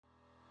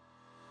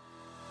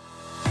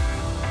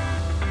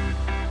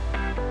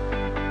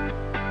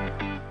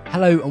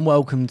Hello and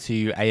welcome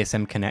to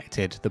ASM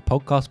Connected, the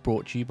podcast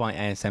brought to you by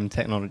ASM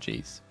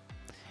Technologies.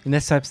 In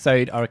this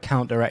episode, our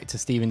account director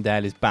Stephen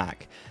Dale is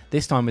back,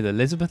 this time with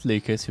Elizabeth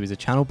Lucas, who is a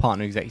channel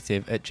partner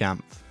executive at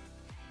Jamf.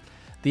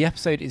 The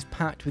episode is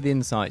packed with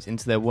insights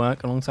into their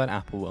work alongside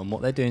Apple and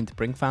what they're doing to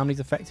bring families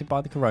affected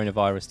by the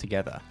coronavirus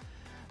together.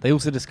 They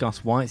also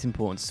discuss why it's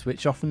important to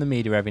switch off from the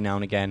media every now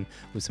and again,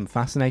 with some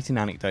fascinating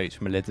anecdotes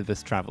from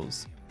Elizabeth's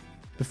travels.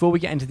 Before we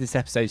get into this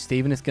episode,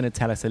 Stephen is going to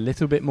tell us a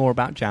little bit more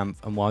about Jamf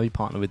and why we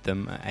partner with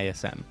them at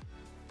ASM.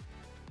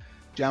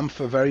 Jamf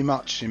are very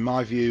much, in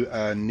my view,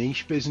 a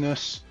niche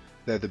business.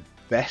 They're the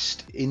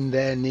best in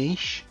their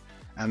niche,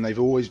 and they've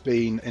always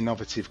been an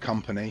innovative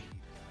company.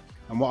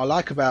 And what I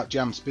like about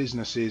Jamf's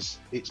business is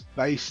it's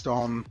based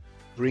on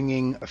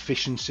bringing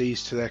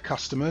efficiencies to their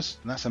customers,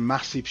 and that's a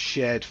massive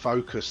shared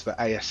focus that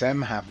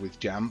ASM have with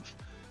Jamf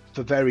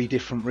for very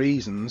different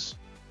reasons.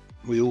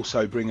 We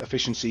also bring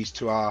efficiencies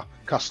to our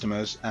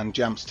customers, and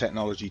Jamf's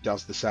technology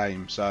does the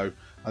same. So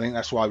I think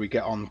that's why we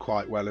get on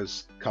quite well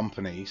as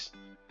companies.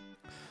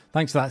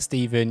 Thanks for that,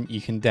 Stephen.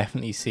 You can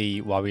definitely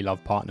see why we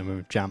love partnering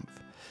with Jamf.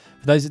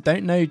 For those that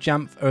don't know,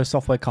 Jamf are a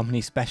software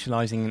company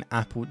specialising in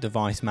Apple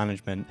device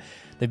management.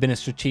 They've been a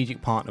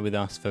strategic partner with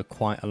us for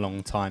quite a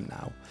long time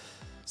now.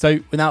 So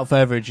without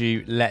further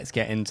ado, let's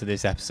get into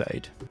this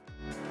episode.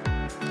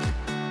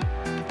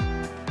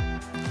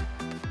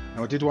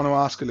 Now, I did want to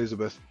ask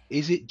Elizabeth,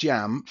 is it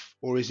Jamf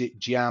or is it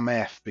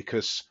Jamf?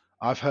 Because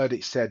I've heard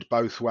it said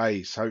both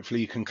ways. Hopefully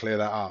you can clear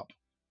that up.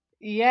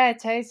 Yeah,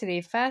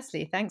 totally.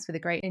 Firstly, thanks for the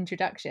great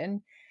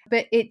introduction.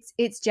 But it's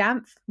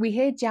Jamf. We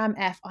hear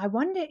Jamf. I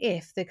wonder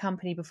if the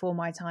company before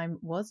my time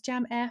was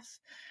Jamf.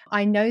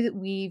 I know that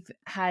we've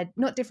had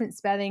not different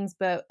spellings,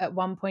 but at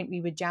one point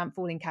we were Jamf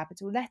all in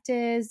capital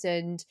letters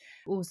and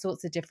all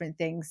sorts of different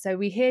things. So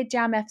we hear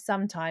Jamf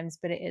sometimes,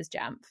 but it is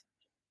Jamf.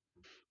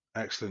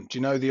 Excellent. Do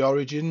you know the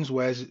origins?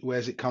 Where's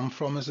it come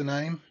from as a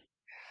name?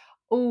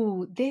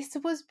 Oh, this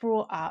was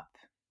brought up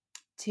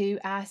to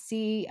our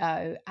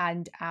CEO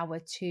and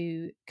our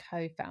two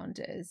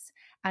co-founders.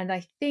 And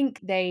I think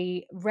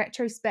they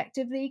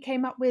retrospectively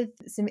came up with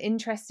some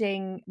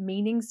interesting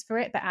meanings for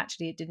it, but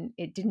actually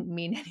it didn't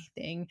mean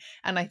anything.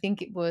 And I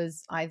think it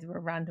was either a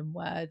random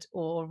word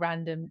or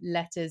random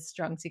letters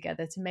strung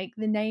together to make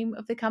the name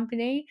of the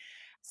company.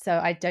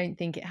 So I don't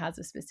think it has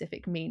a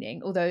specific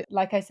meaning. Although,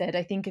 like I said,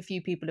 I think a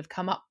few people have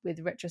come up with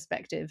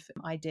retrospective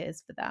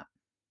ideas for that.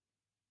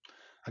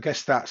 I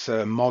guess that's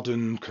a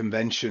modern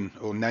convention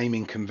or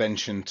naming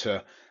convention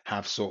to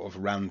have sort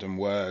of random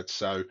words.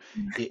 So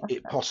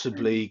it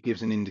possibly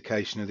gives an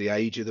indication of the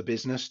age of the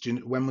business.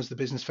 When was the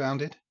business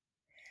founded?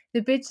 The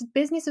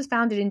business was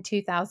founded in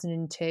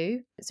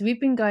 2002. So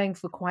we've been going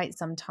for quite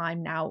some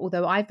time now,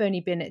 although I've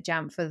only been at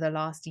Jamf for the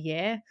last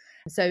year.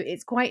 So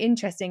it's quite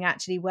interesting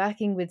actually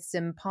working with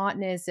some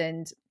partners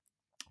and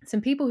some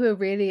people who are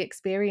really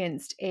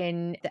experienced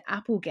in the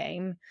Apple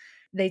game.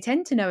 They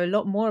tend to know a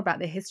lot more about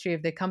the history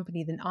of the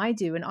company than I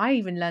do. And I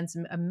even learned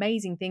some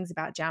amazing things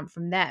about Jamf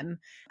from them.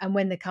 And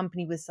when the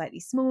company was slightly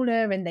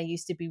smaller and they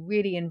used to be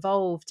really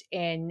involved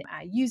in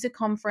our user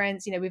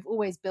conference, we've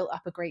always built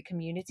up a great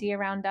community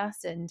around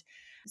us. And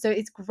so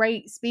it's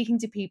great speaking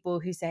to people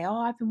who say, oh,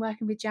 I've been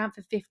working with Jamf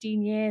for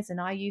 15 years and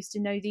I used to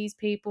know these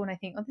people. And I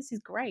think, oh, this is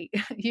great.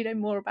 You know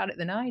more about it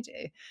than I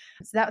do.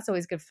 So that's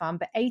always good fun.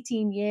 But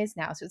 18 years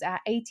now. So it was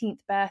our 18th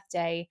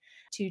birthday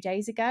 2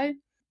 days ago,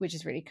 which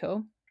is really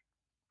cool.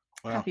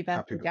 Well, happy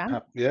birthday,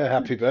 Jan.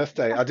 Happy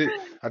birthday. I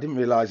didn't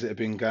realize it had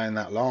been going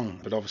that long,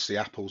 but obviously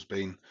Apple's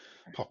been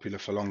popular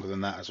for longer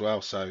than that as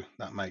well, so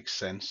that makes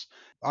sense.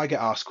 I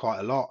get asked quite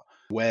a lot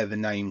where the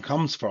name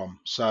comes from.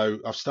 So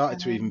I've started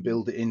to even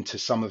build it into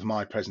some of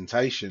my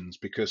presentations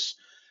because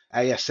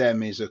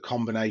ASM is a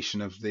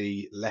combination of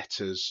the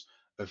letters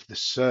of the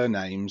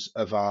surnames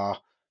of our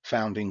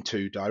founding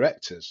two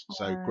directors.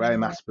 So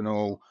Graham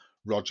Aspinall,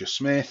 Roger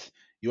Smith,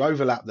 you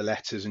overlap the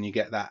letters and you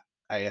get that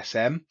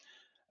ASM.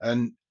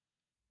 And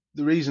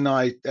the reason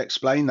I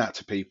explain that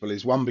to people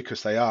is one,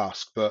 because they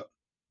ask, but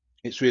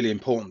it's really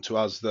important to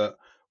us that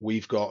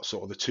we've got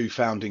sort of the two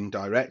founding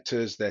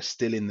directors. They're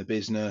still in the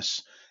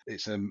business.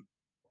 It's an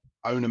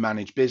owner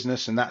managed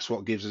business, and that's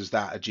what gives us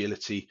that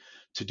agility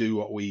to do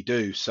what we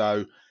do.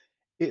 So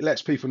it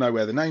lets people know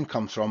where the name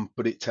comes from,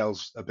 but it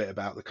tells a bit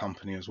about the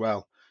company as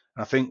well.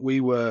 And I think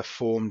we were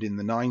formed in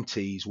the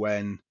 90s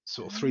when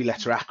sort of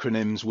 3-letter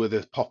acronyms were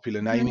the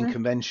popular naming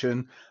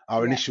convention.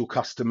 Our initial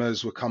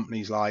customers were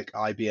companies like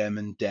IBM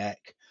and DEC.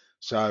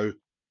 So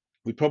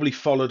we probably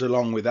followed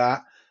along with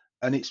that,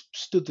 and it's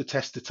stood the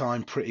test of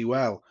time pretty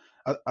well.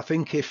 I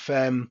think if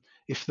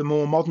the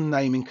more modern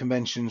naming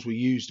conventions were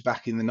used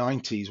back in the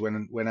 90s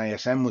when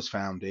ASM was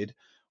founded,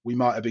 we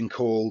might have been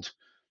called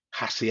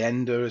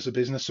Hacienda as a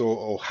business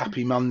or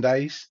Happy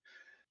Mondays,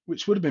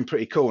 which would have been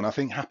pretty cool. And I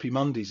think Happy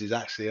Mondays is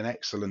actually an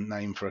excellent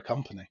name for a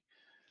company.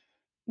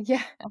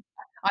 Yeah,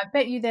 I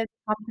bet you there's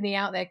a company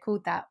out there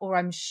called that, or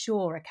I'm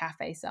sure a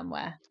cafe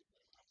somewhere.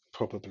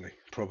 Probably.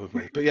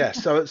 But yeah,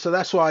 so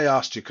that's why I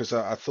asked you, because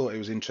I thought it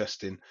was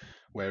interesting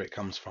where it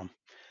comes from.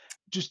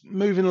 just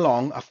moving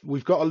along,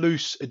 we've got a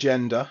loose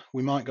agenda.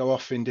 We might go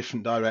off in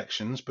different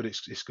directions, but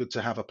it's good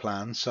to have a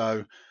plan.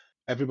 So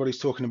everybody's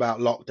talking about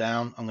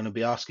lockdown. I'm going to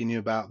be asking you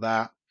about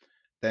that.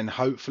 Then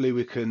hopefully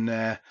we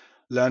can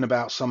learn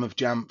about some of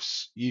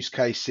Jamf's use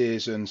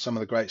cases and some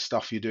of the great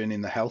stuff you're doing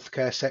in the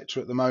healthcare sector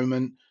at the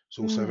moment. It's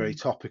also very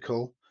Mm.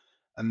 topical.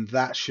 And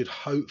that should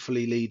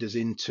hopefully lead us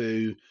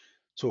into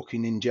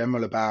talking in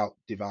general about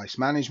device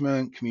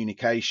management,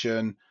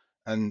 communication,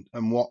 and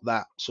what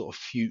that sort of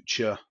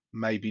future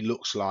maybe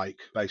looks like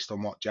based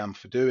on what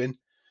Jamf are doing.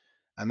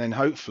 And then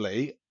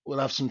hopefully we'll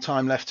have some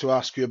time left to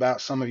ask you about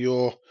some of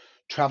your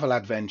travel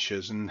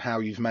adventures and how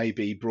you've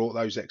maybe brought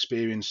those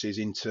experiences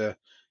into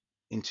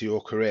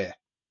your career.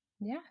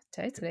 Yeah,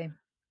 totally.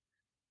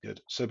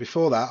 Good. So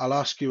before that, I'll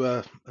ask you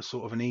a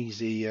sort of an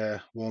easy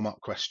warm-up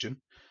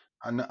question.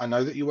 I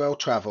know that you're well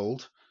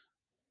traveled.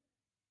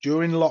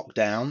 During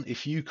lockdown,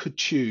 if you could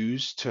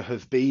choose to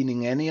have been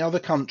in any other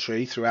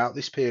country throughout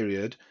this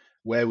period,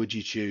 where would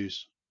you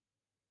choose?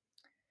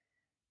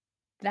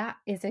 That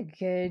is a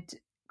good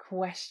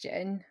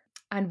question.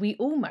 And we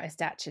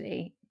almost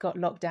actually got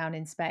locked down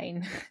in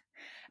Spain.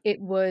 It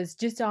was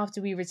just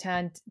after we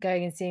returned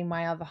going and seeing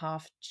my other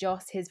half,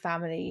 Joss, his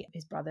family,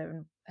 his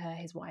brother and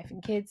his wife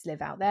and kids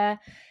live out there.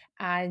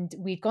 And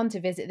we'd gone to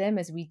visit them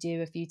as we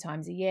do a few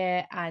times a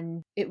year.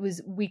 And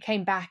we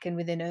came back and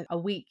within a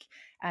week,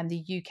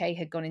 the UK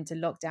had gone into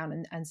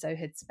lockdown and so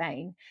had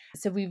Spain.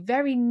 So we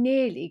very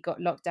nearly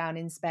got locked down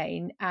in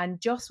Spain and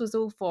Joss was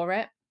all for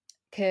it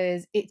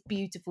because it's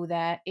beautiful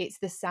there. It's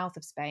the south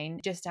of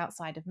Spain, just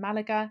outside of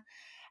Malaga,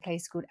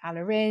 place called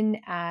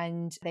Alarin,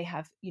 and they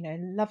have, a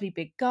lovely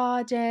big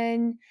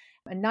garden,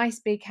 a nice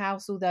big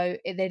house, although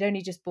they'd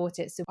only just bought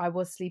it. So I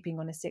was sleeping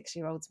on a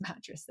 6-year-old's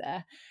mattress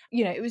there.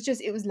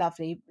 It was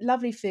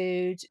lovely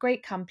food,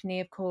 great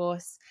company, of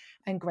course,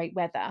 and great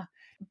weather.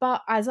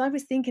 But as I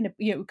was thinking,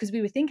 because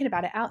we were thinking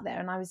about it out there,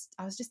 and I was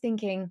just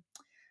thinking,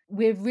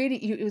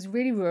 it was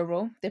really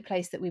rural, the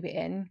place that we were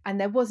in, and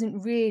there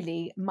wasn't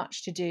really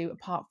much to do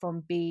apart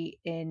from be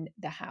in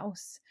the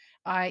house.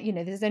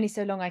 There's only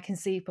so long I can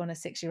sleep on a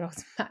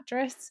 6-year-old's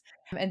mattress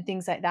and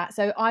things like that.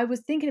 So I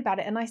was thinking about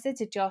it and I said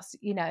to Joss,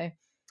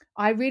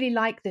 I really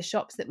like the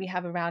shops that we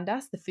have around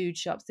us, the food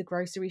shops, the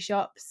grocery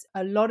shops.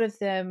 A lot of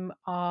them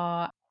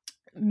are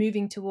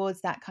moving towards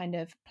that kind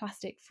of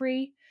plastic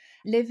free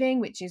living,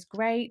 which is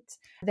great.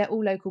 They're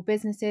all local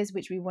businesses,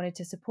 which we wanted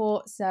to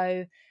support.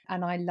 So,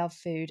 and I love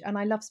food and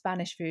I love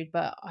Spanish food,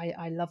 but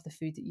I love the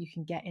food that you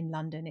can get in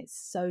London. It's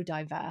so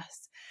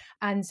diverse.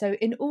 And so,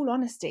 in all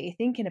honesty,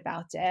 thinking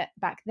about it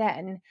back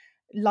then,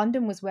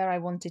 London was where I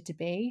wanted to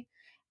be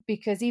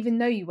because even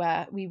though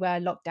we were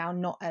locked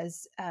down, not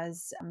as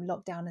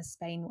locked down as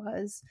Spain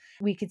was,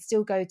 we could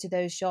still go to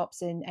those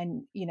shops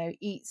and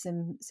eat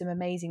some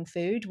amazing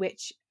food,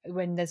 which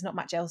when there's not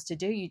much else to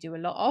do, you do a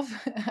lot of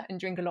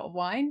and drink a lot of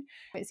wine.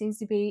 It seems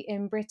to be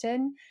in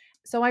Britain.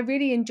 So I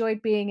really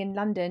enjoyed being in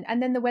London,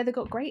 and then the weather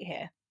got great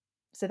here.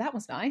 So that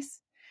was nice.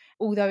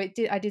 Although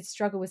I did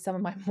struggle with some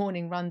of my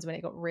morning runs when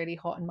it got really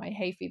hot and my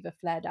hay fever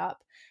flared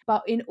up.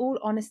 But in all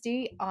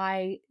honesty,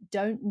 I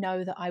don't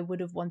know that I would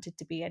have wanted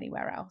to be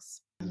anywhere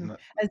else. As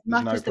There's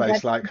much no as the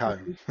place weather like was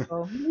home.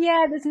 beautiful.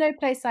 Yeah, there's no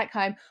place like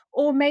home.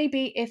 Or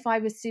maybe if I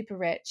was super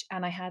rich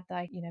and I had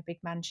big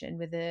mansion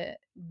with a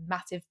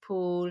massive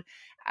pool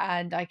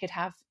and I could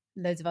have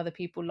loads of other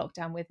people locked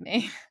down with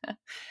me,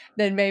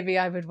 then maybe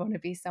I would want to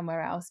be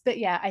somewhere else. But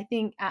yeah, I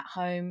think at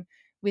home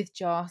with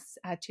Joss,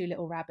 I had 2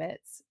 little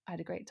rabbits. I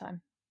had a great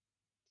time.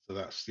 So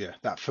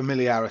that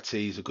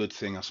familiarity is a good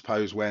thing, I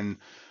suppose, when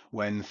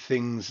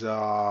things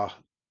are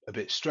a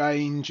bit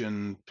strange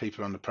and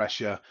people are under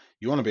pressure,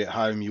 you want to be at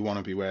home, you want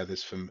to be where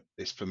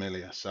it's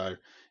familiar. So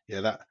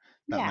yeah, that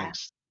Yeah.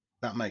 makes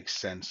that makes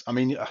sense. I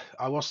mean,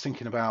 I was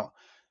thinking about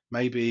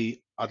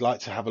maybe I'd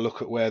like to have a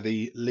look at where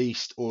the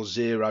least or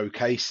zero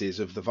cases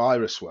of the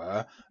virus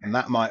were, and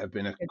that might have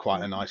been Good quite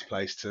a point. nice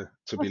place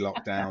to be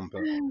locked down.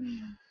 But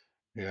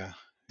yeah,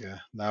 yeah.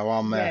 No,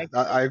 Yeah, great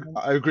point.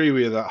 I agree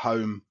with you that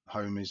home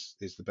is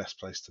the best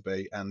place to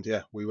be, and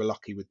yeah, we were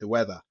lucky with the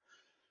weather.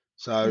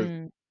 So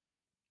Mm.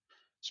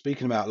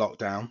 speaking about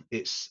lockdown,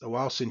 it's a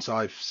while since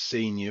I've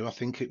seen you. I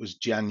think it was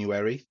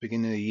January,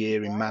 beginning of the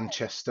year in Yeah,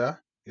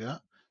 Manchester. Yeah,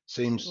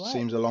 it was.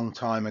 seems a long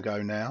time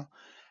ago now.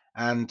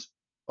 And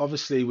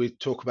obviously, we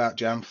talk about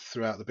Jamf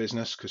throughout the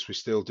business because we're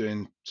still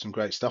doing some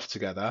great stuff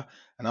together.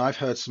 And I've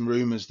heard some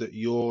rumours that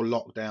your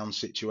lockdown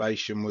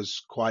situation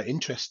was quite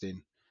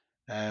interesting.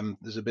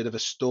 There's a bit of a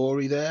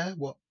story there.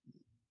 What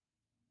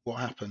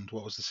happened?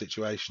 What was the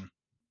situation?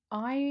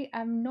 I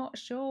am not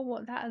sure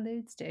what that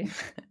alludes to.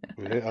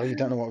 Really? Oh, you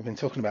don't know what we've been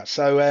talking about.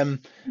 So,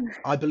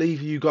 I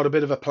believe you got a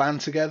bit of a plan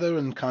together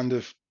and kind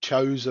of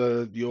chose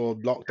your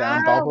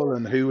lockdown bubble Oh,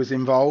 and who was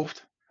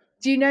involved.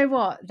 do you know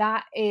what?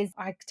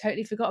 I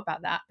totally forgot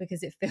about that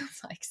because it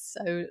feels like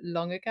so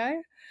long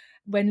ago.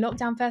 When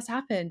lockdown first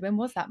happened, when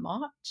was that?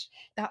 March?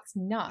 That's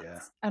Yeah.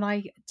 nuts. And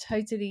I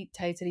totally,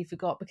 totally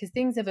forgot because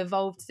things have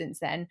evolved since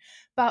then.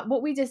 But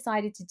what we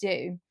decided to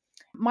do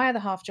My other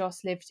half,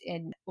 Joss, lives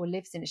in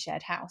a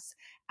shared house.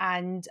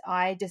 And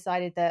I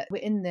decided that we're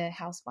in the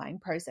house buying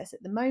process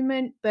at the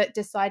moment, but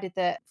decided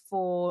that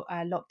for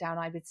lockdown,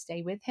 I would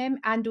stay with him.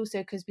 And also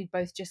because we'd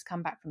both just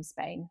come back from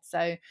Spain.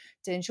 So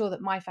to ensure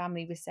that my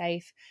family was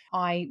safe,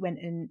 I went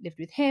and lived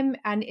with him.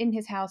 And in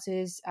his house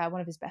is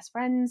one of his best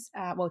friends,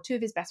 two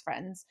of his best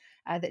friends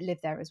that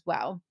live there as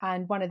well.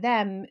 And one of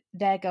them,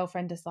 their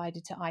girlfriend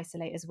decided to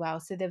isolate as well.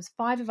 So there was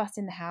 5 of us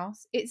in the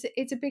house. It's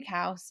a big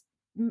house,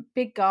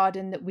 big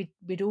garden that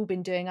we'd all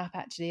been doing up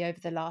actually over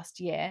the last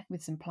year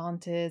with some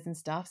planters and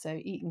stuff. So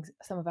eating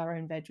some of our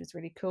own veg was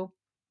really cool.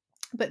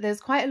 But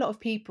there's quite a lot of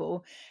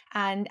people.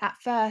 And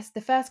at first, the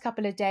first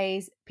couple of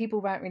days,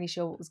 people weren't really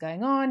sure what was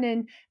going on.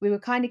 And we were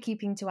kind of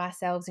keeping to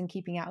ourselves and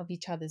keeping out of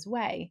each other's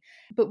way.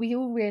 But we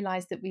all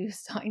realized that we were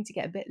starting to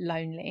get a bit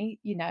lonely.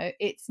 You know,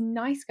 it's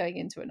nice going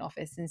into an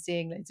office and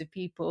seeing loads of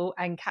people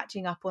and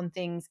catching up on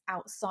things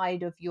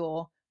outside of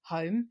your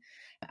home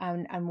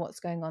and what's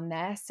going on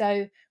there.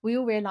 So we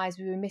all realized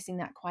we were missing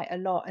that quite a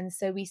lot. And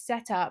so we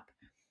set up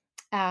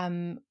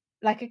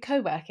like a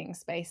co-working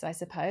space, I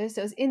suppose.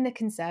 So it was in the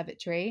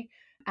conservatory,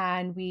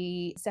 and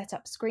we set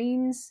up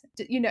screens,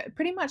 you know,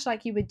 pretty much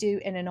like you would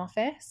do in an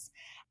office.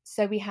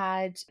 So we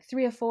had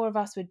 3 or 4 of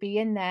us would be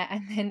in there,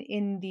 and then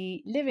in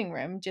the living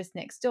room just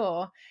next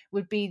door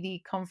would be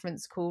the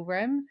conference call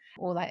room,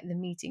 or like the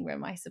meeting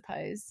room, I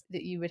suppose,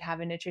 that you would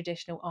have in a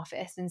traditional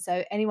office. And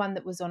so anyone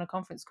that was on a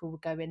conference call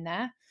would go in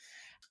there.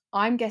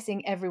 I'm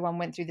guessing everyone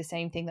went through the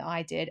same thing that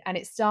I did. And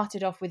it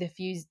started off with a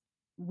few,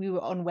 we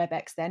were on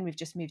WebEx then, we've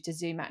just moved to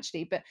Zoom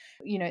actually, but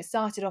you know, it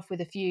started off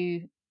with a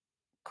few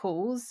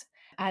calls,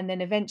 and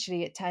then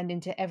eventually it turned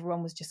into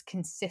everyone was just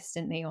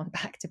consistently on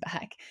back to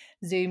back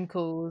Zoom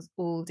calls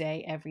all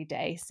day, every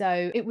day.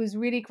 So it was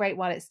really great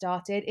while it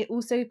started. It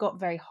also got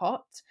very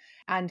hot,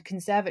 and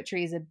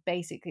conservatories are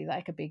basically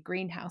like a big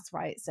greenhouse,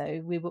 right?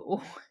 So we were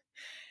all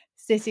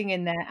sitting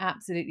in there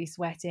absolutely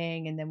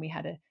sweating. And then we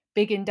had a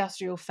big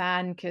industrial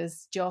fan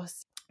because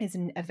Joss is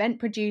an event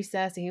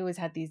producer. So he always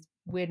had these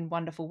weird and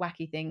wonderful,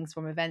 wacky things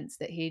from events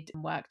that he'd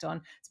worked on.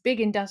 It's a big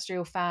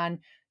industrial fan,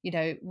 you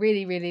know,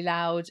 really, really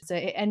loud. So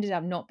it ended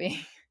up not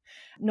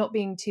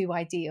being too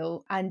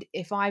ideal. And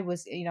if I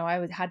was, you know,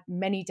 I had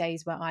many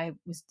days where I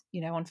was, you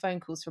know, on phone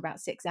calls for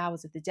about 6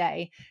 hours of the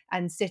day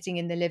and sitting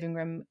in the living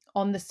room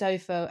on the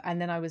sofa.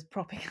 And then I was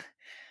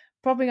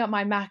propping up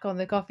my Mac on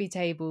the coffee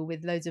table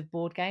with loads of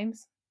board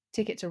games.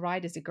 Ticket to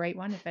Ride is a great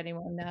one if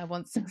anyone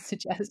wants some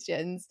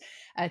suggestions.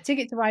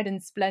 Ticket to Ride and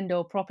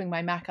Splendor, propping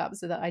my Mac up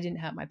so that I didn't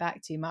hurt my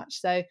back too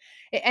much. So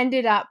it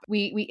ended up,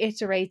 we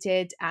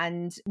iterated,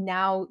 and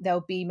now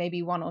there'll be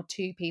maybe 1 or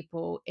 2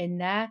 people in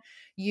there.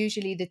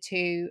 Usually the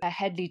 2,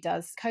 Headley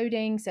does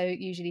coding. So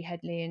usually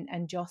Headley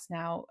and Joss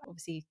now,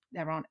 obviously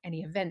there aren't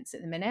any events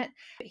at the minute,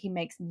 but he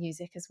makes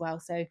music as well.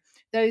 So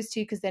those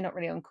 2, because they're not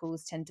really on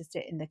calls, tend to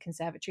sit in the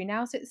conservatory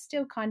now. So it's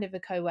still kind of a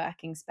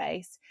co-working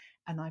space.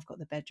 And I've got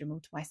the bedroom all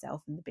to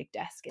myself and the big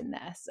desk in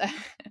there. So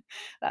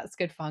that's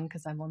good fun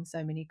because I'm on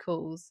so many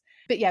calls.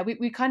 But yeah,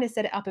 we kind of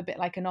set it up a bit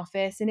like an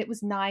office, and it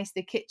was nice.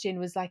 The kitchen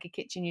was like a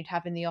kitchen you'd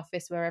have in the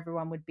office where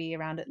everyone would be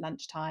around at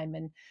lunchtime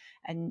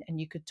and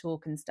you could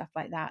talk and stuff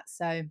like that.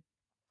 So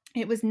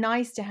it was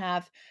nice to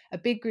have a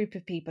big group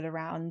of people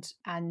around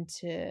and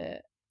to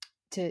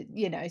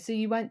you know, so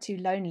you weren't too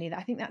lonely.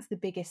 I think that's the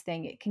biggest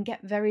thing. It can get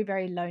very,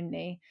 very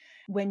lonely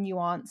when you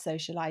aren't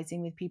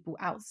socializing with people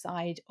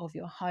outside of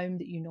your home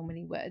that you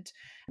normally would.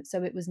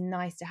 So it was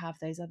nice to have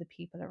those other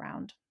people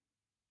around.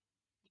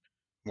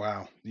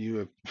 Wow,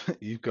 you've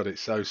got it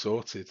so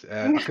sorted.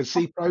 I can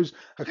see pros.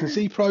 I can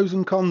see pros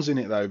and cons in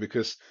it though,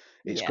 because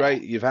it's Yeah.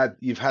 great. You had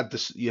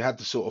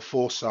the sort of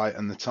foresight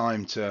and the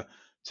time to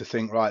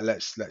think, right,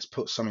 let's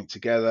put something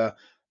together.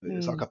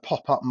 It's like Mm. a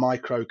pop-up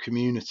micro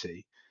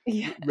community,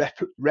 Yeah.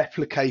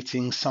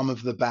 replicating some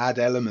of the bad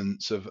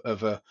elements of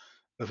a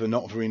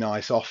not very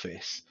nice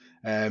office,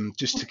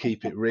 just to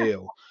keep it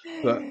real.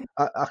 But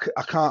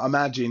I can't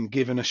imagine,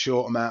 given a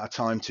short amount of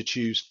time to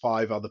choose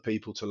 5 other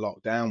people to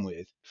lock down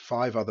with,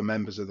 5 other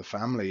members of the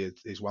family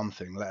is one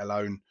thing, let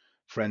alone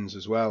friends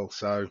as well.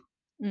 So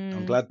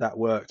I'm Mm. glad that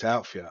worked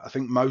out for you. I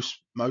think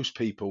most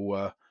people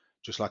were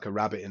just like a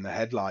rabbit in the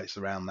headlights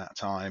around that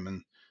time,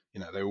 and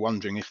they were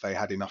wondering if they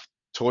had enough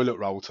toilet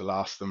roll to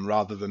last them,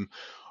 rather than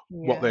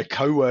what Yeah. their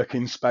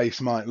co-working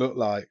space might look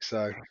like.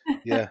 So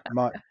yeah,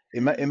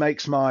 it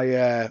makes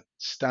my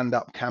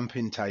stand-up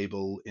camping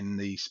table in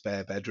the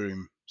spare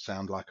bedroom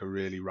sound like a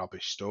really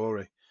rubbish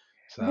story.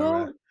 So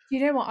Well, you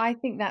know what? I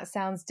think that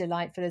sounds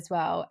delightful as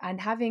well. And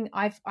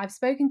I've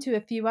spoken to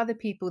a few other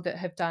people that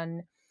have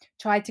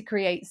tried to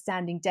create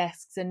standing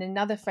desks, and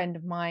another friend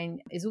of mine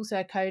is also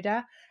a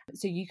coder.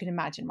 So you can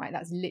imagine, right?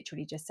 That's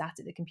literally just sat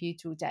at the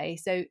computer all day.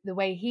 So the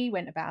way he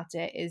went about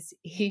it is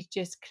he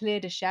just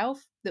cleared a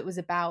shelf that was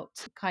about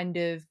kind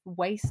of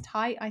waist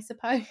height, I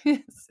suppose.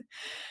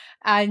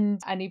 And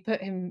he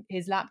put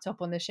his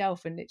laptop on the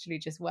shelf and literally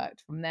just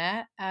worked from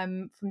there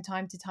from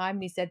time to time.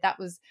 And he said that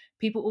was,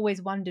 people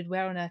always wondered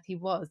where on earth he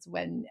was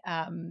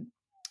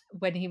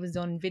when he was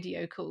on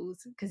video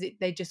calls, because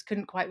they just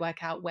couldn't quite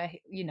work out where,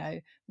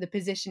 the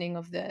positioning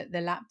of the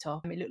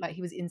laptop. It looked like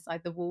he was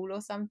inside the wall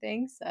or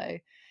something. So,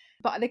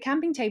 but the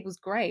camping table's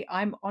great.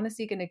 I'm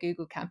honestly going to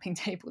Google camping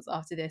tables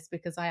after this,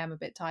 because I am a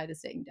bit tired of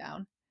sitting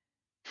down.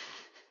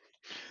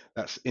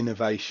 That's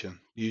innovation.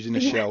 Using a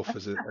Yeah. shelf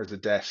as a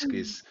desk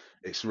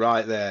it's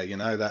right there.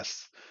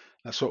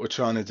 That's what we're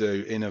trying to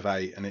do,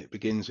 innovate, and it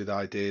begins with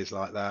ideas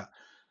like that.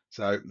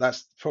 So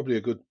that's probably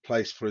a good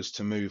place for us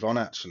to move on,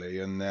 actually,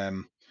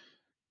 and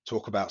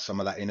talk about some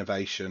of that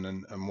innovation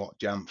and what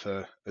Jamf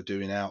are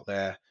doing out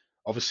there.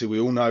 Obviously, we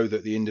all know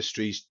that the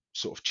industry's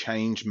sort of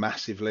changed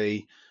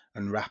massively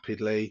and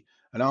rapidly,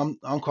 and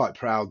I'm quite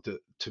proud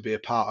to be a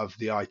part of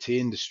the IT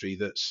industry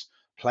that's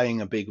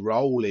playing a big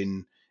role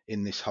in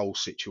this whole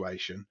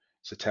situation.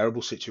 It's a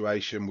terrible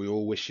situation. We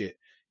all wish it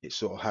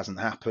sort of hasn't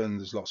happened.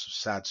 There's lots of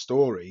sad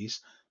stories,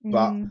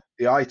 but Mm,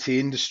 the IT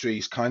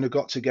industry's kind of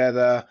got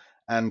together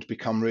and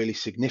become really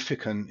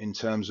significant in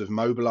terms of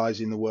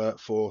mobilizing the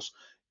workforce,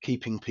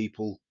 keeping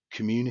people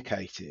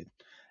communicated.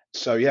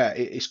 So yeah,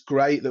 it's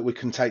great that we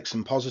can take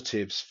some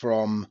positives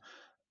from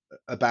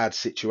a bad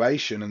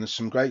situation, and there's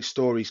some great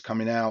stories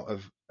coming out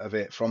of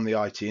it from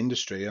the IT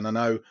industry. And I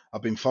know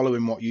I've been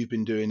following what you've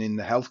been doing in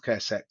the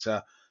healthcare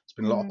sector. There's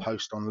been a lot of mm.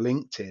 posts on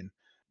LinkedIn.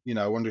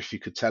 I wonder if you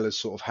could tell us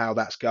sort of how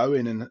that's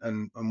going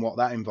and what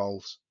that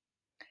involves.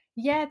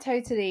 Yeah,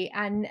 totally.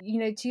 And,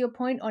 to your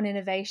point on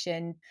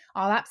innovation,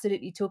 I'll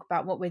absolutely talk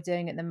about what we're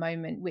doing at the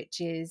moment, which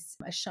is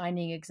a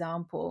shining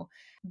example.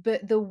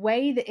 But the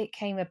way that it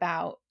came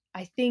about,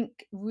 I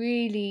think,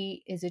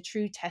 really is a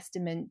true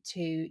testament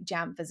to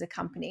Jamf as a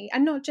company,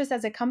 and not just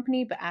as a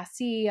company, but our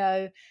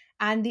CEO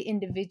and the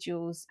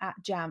individuals at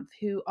Jamf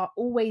who are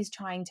always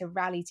trying to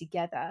rally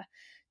together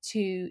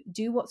to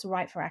do what's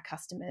right for our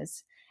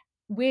customers.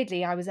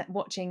 Weirdly, I was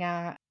watching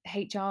our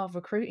HR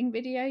recruiting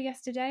video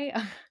yesterday,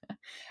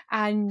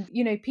 and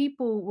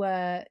people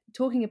were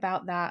talking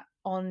about that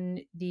on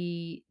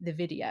the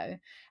video.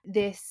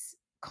 This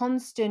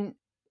constant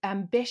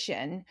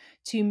ambition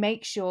to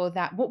make sure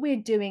that what we're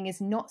doing is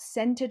not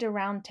centered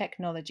around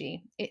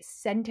technology, it's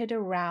centered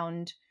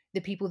around the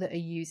people that are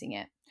using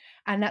it.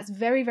 And that's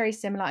very, very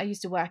similar. I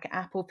used to work at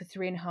Apple for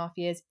 3.5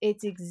 years.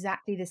 It's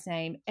exactly the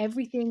same.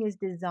 Everything is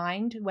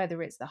designed,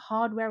 whether it's the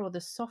hardware or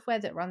the software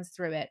that runs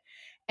through it,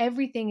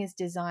 everything is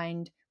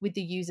designed with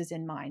the users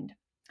in mind.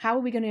 How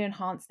are we going to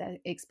enhance their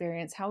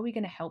experience? How are we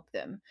going to help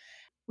them?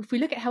 If we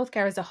look at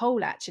healthcare as a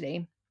whole,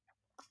 actually,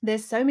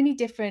 there's so many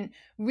different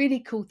really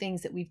cool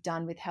things that we've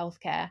done with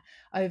healthcare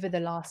over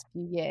the last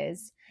few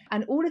years,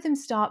 and all of them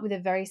start with a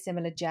very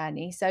similar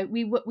journey. So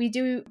we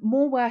do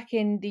more work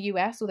in the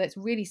US, although it's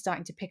really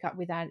starting to pick up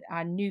with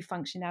our new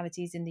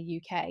functionalities in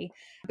the UK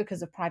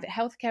because of private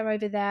healthcare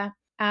over there.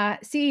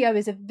 CEO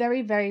is a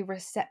very, very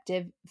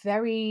receptive,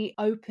 very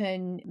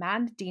open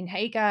man, Dean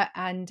Hager,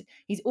 and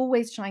he's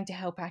always trying to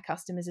help our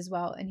customers as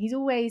well. And he's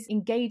always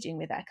engaging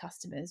with our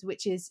customers,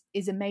 which is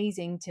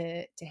amazing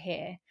to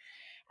hear.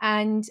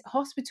 And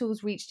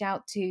hospitals reached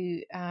out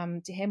to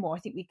him, or I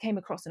think we came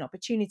across an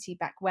opportunity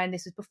back when.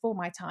 This was before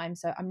my time,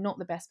 so I'm not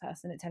the best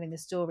person at telling the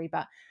story,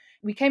 but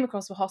we came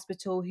across a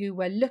hospital who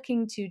were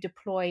looking to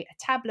deploy a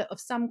tablet of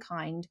some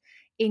kind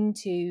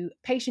into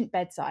patient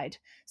bedside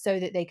so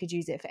that they could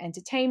use it for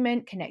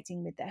entertainment,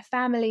 connecting with their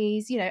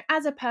families,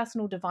 as a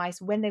personal device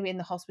when they were in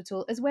the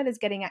hospital, as well as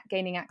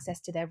gaining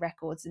access to their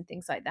records and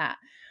things like that.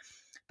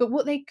 But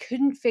what they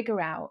couldn't figure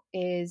out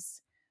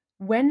is,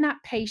 when that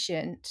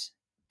patient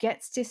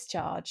gets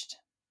discharged,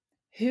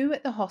 who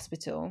at the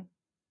hospital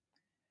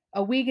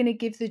are we going to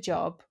give the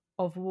job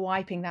of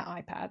wiping that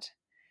iPad?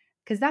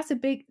 Because that's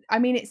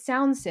it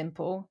sounds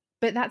simple,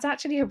 but that's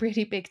actually a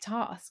really big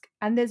task.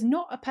 And there's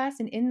not a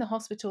person in the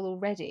hospital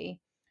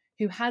already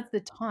who has the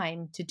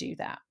time to do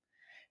that.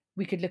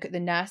 We could look at the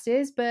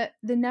nurses, but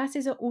the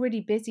nurses are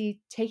already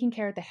busy taking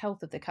care of the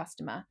health of the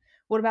customer.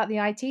 What about the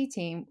IT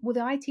team? Well,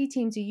 the IT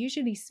teams are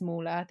usually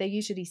smaller. They're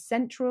usually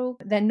central.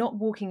 They're not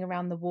walking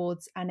around the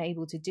wards and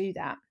able to do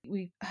that.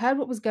 We heard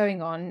what was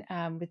going on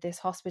with this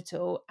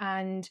hospital,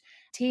 and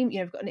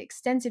we've got an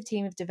extensive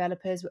team of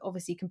developers. We're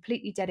obviously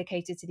completely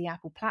dedicated to the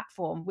Apple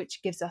platform,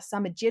 which gives us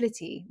some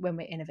agility when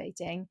we're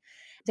innovating.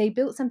 They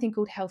built something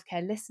called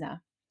Healthcare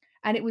Listener,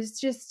 and it was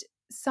just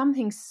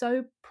something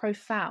so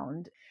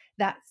profound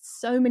that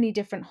so many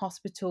different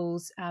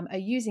hospitals are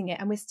using it.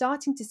 And we're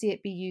starting to see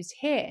it be used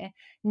here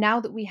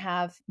now that we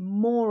have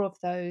more of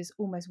those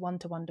almost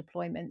one-to-one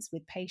deployments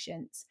with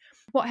patients.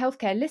 What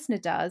Healthcare Listener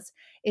does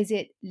is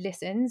it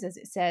listens, as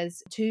it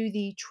says, to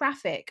the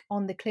traffic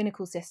on the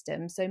clinical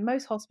system. So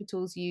most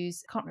hospitals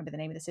use, I can't remember the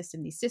name of the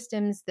system, these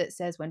systems that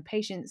says when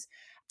patients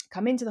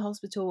come into the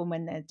hospital and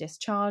when they're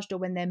discharged or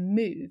when they're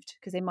moved,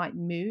 because they might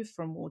move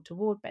from ward to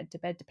ward, bed to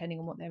bed, depending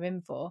on what they're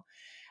in for.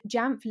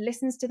 Jamf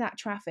listens to that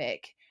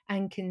traffic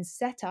and can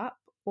set up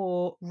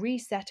or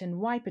reset and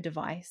wipe a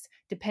device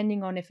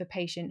depending on if a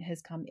patient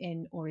has come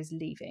in or is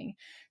leaving.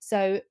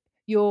 So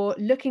you're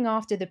looking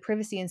after the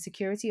privacy and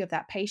security of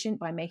that patient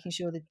by making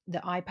sure that the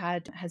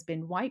iPad has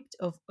been wiped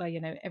of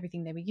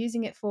everything they were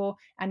using it for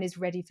and is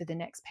ready for the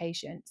next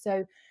patient.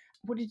 So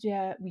what did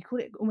we call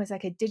it? Almost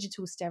like a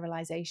digital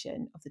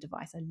sterilization of the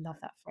device. I love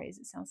that phrase.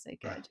 It sounds so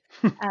good.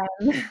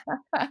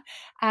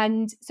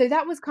 And so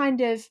that was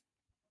kind of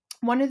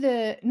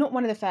not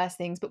one of the first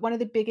things, but one of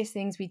the biggest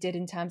things we did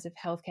in terms of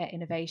healthcare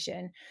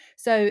innovation.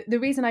 So the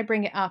reason I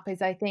bring it up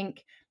is I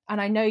think, and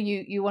I know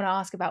you want to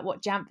ask about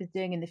what Jamf is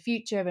doing in the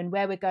future and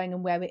where we're going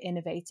and where we're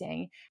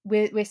innovating.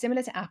 We're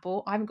similar to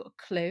Apple. I haven't got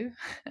a clue.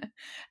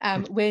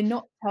 We're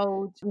not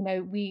told,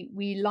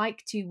 we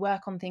like to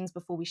work on things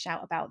before we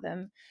shout about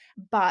them.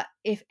 But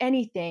if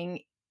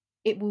anything,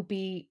 it will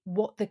be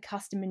what the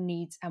customer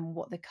needs and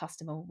what the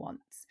customer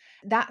wants.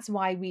 That's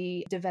why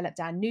we developed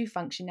our new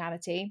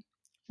functionality,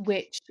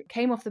 which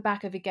came off the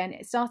back of, again,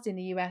 it started in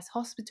the US,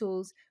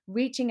 hospitals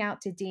reaching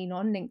out to Dean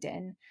on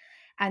LinkedIn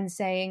and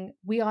saying,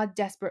 we are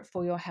desperate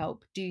for your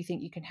help. Do you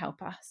think you can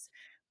help us?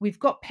 We've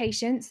got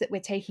patients that we're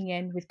taking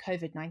in with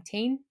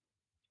COVID-19.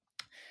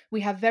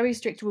 We have very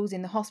strict rules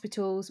in the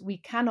hospitals. We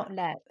cannot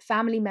let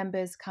family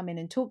members come in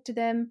and talk to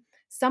them.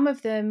 Some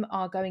of them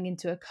are going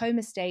into a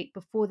coma state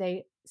before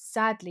they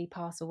sadly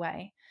pass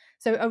away.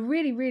 So a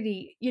really,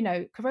 really,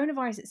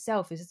 coronavirus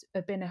itself has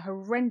been a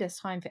horrendous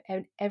time for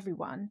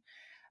everyone.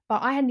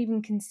 But I hadn't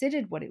even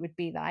considered what it would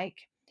be like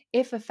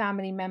if a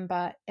family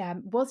member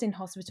was in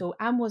hospital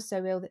and was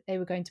so ill that they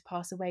were going to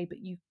pass away, but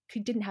you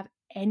didn't have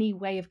any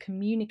way of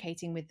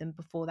communicating with them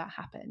before that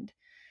happened,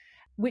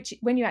 which,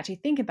 when you actually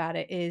think about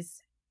it,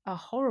 is a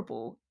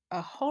horrible,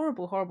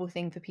 horrible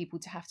thing for people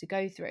to have to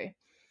go through.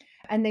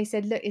 And they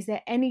said, look, is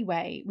there any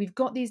way? We've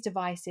got these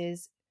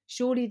devices.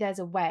 Surely there's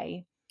a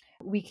way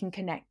we can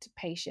connect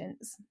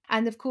patients.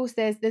 And of course,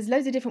 there's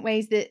loads of different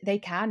ways that they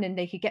can, and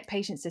they could get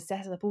patients to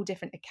set up all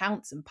different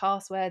accounts and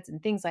passwords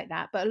and things like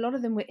that. But a lot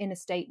of them were in a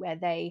state where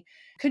they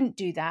couldn't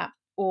do that,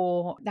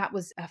 or that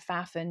was a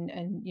faff,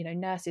 and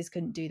nurses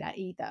couldn't do that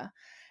either.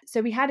 So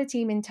we had a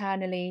team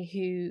internally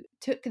who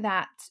took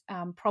that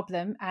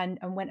problem and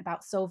went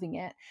about solving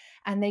it.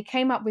 And they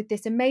came up with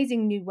this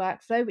amazing new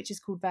workflow, which is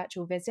called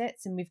virtual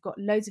visits. And we've got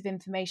loads of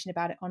information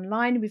about it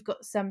online. We've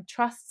got some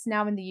trusts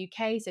now in the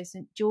UK. So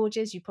St.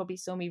 George's, you probably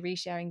saw me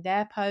resharing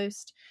their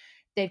post.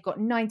 They've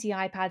got 90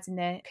 iPads and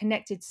they're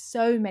connected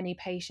so many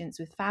patients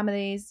with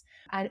families.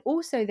 And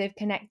also they've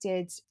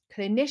connected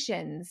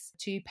clinicians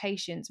to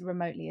patients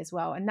remotely as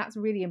well. And that's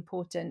really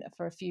important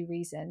for a few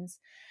reasons.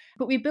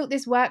 But we built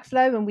this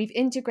workflow and we've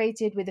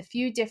integrated with a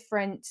few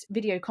different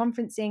video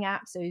conferencing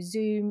apps, so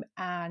Zoom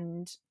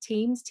and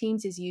Teams.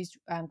 Teams is used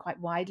quite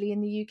widely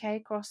in the UK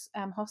across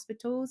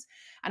hospitals.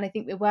 And I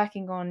think we're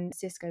working on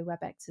Cisco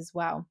WebEx as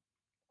well.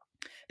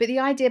 But the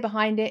idea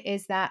behind it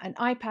is that an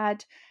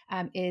iPad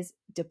is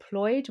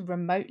deployed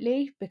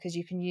remotely, because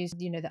you can use,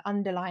 the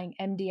underlying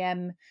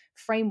MDM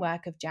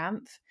framework of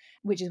Jamf,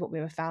 which is what we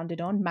were founded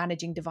on,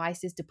 managing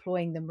devices,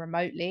 deploying them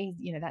remotely,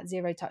 that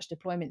zero touch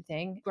deployment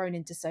thing grown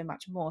into so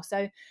much more.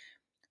 So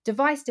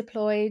device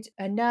deployed,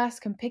 a nurse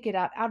can pick it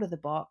up out of the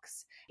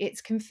box.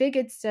 It's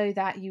configured so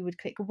that you would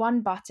click one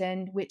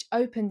button, which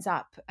opens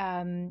up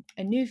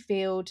a new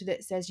field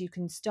that says you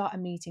can start a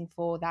meeting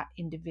for that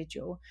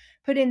individual.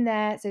 Put in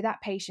there, so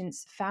that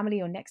patient's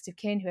family or next of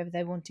kin, whoever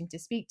they're wanting to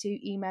speak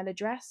to, email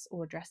address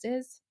or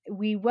addresses.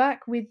 We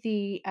work with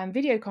the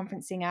video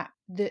conferencing app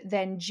that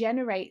then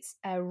generates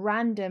a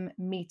random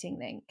meeting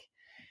link.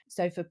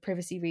 So for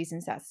privacy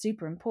reasons, that's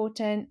super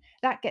important.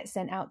 That gets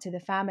sent out to the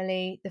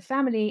family. The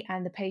family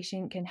and the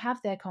patient can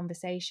have their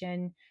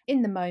conversation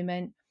in the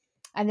moment,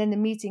 and then the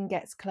meeting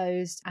gets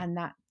closed, and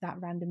that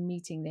random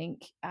meeting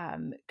link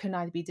can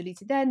either be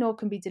deleted then or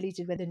can be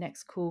deleted when the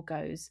next call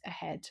goes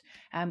ahead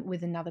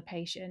with another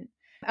patient.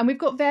 And we've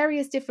got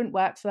various different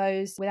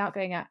workflows, without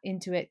going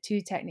into it too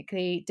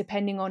technically,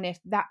 depending on if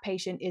that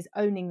patient is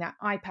owning that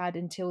iPad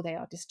until they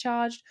are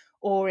discharged,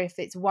 or if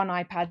it's one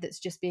iPad that's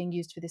just being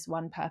used for this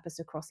one purpose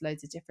across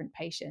loads of different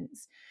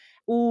patients,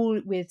 all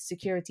with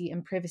security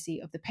and privacy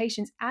of the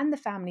patients and the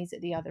families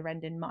at the other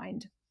end in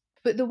mind.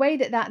 But the way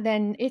that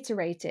then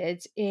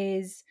iterated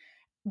is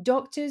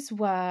doctors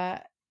were,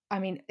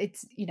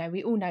 it's,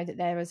 we all know that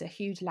there is a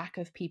huge lack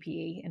of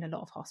PPE in a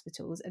lot of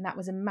hospitals, and that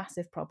was a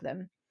massive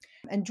problem.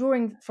 And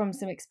drawing from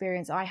some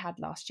experience I had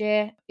last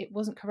year, it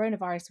wasn't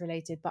coronavirus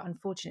related, but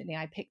unfortunately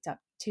I picked up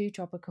 2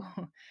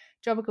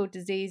 tropical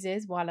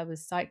diseases while I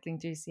was cycling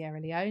through Sierra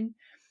Leone.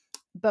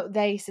 But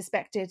they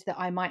suspected that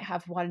I might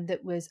have one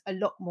that was a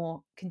lot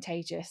more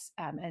contagious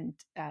and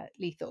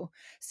lethal.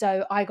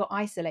 So I got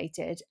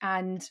isolated,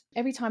 and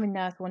every time a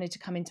nurse wanted to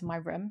come into my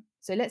room,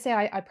 so let's say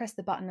I pressed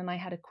the button and I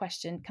had a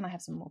question, can I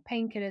have some more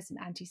painkillers, some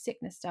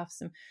anti-sickness stuff,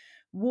 some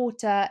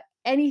water,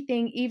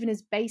 anything even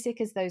as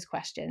basic as those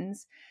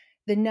questions,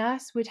 the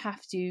nurse would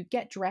have to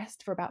get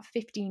dressed for about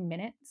 15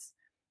 minutes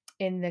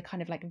in the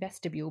kind of like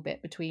vestibule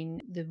bit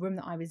between the room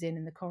that I was in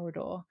and the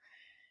corridor.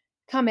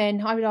 Come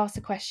in, I would ask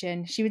the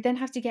question. She would then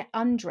have to get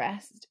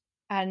undressed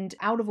and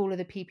out of all of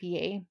the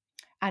PPE,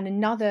 and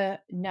another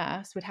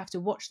nurse would have to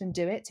watch them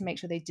do it to make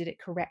sure they did it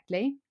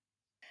correctly.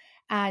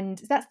 And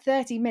that's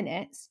 30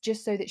 minutes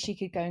just so that she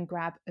could go and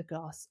grab a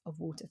glass of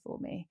water for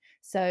me.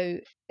 So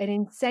an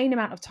insane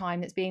amount of time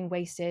that's being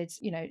wasted,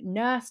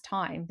 nurse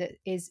time that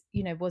is,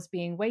 was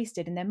being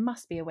wasted. And there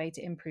must be a way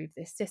to improve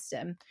this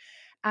system.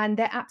 And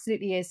there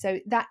absolutely is. So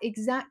that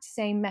exact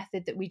same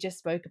method that we just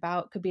spoke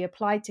about could be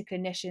applied to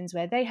clinicians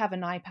where they have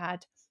an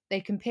iPad.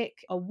 They can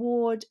pick a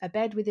ward, a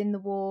bed within the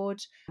ward,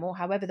 or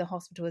however the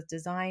hospital is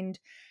designed,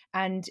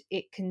 and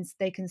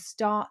they can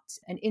start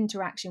an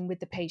interaction with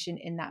the patient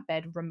in that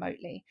bed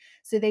remotely.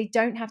 So they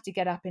don't have to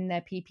get up in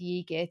their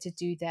PPE gear to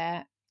do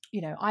their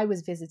I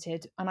was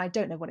visited, and I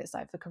don't know what it's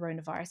like for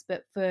coronavirus,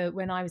 but for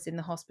when I was in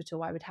the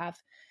hospital, I would have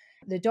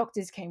the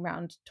doctors came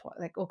round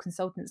or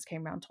consultants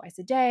came round twice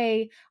a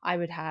day. I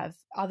would have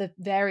other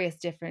various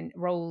different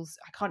roles.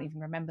 I can't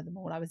even remember them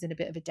all. I was in a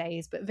bit of a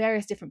daze, but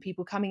various different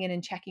people coming in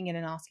and checking in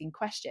and asking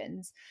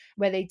questions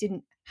where they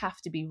didn't have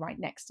to be right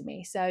next to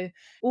me. So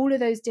all of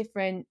those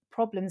different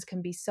problems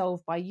can be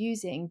solved by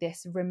using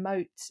this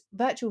remote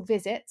virtual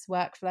visits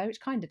workflow, which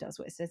kind of does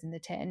what it says in the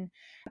tin,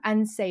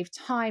 and save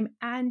time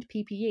and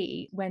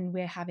PPE when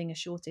we're having a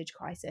shortage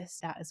crisis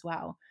as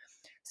well.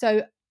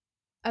 So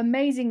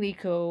amazingly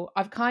cool.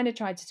 I've kind of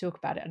tried to talk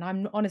about it, and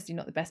I'm honestly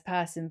not the best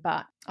person,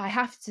 but I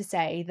have to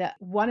say that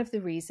one of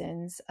the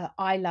reasons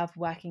I love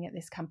working at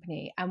this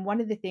company, and one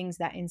of the things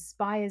that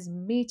inspires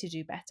me to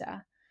do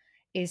better,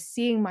 is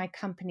seeing my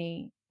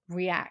company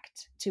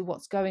react to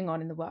what's going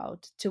on in the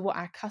world, to what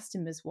our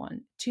customers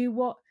want, to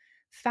what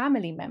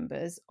family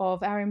members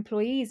of our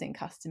employees and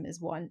customers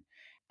want,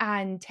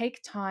 and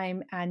take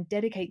time and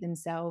dedicate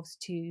themselves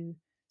to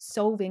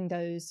solving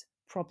those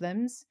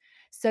problems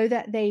so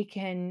that they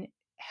can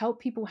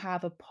help people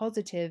have a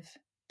positive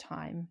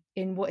time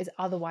in what is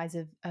otherwise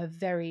a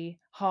very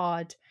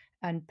hard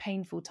and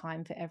painful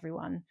time for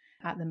everyone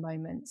at the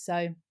moment.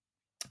 So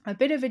a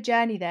bit of a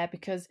journey there,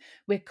 because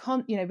we're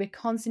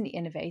constantly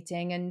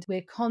innovating, and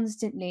we're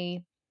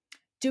constantly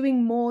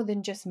doing more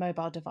than just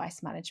mobile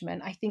device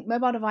management. I think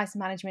mobile device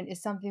management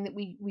is something that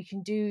we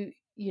can do.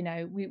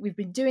 We've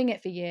been doing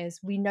it for years.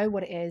 We know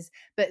what it is,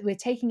 but we're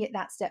taking it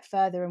that step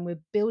further, and we're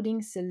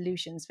building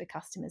solutions for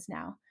customers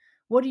now.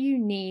 What do you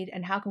need,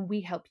 and how can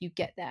we help you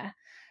get there,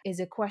 is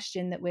a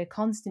question that we're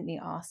constantly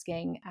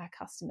asking our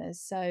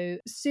customers. So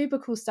super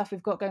cool stuff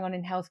we've got going on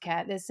in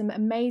healthcare. There's some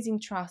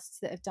amazing trusts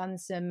that have done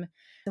some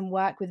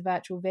work with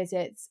virtual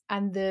visits,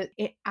 and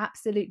it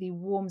absolutely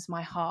warms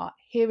my heart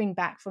hearing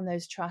back from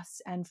those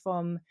trusts and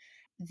from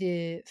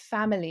the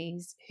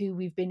families who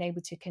we've been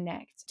able to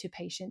connect to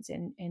patients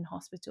in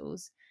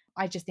hospitals.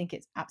 I just think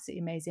it's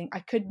absolutely amazing. I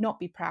could not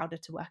be prouder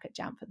to work at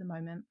Jamf at the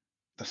moment.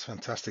 That's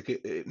fantastic.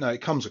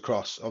 It comes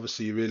across.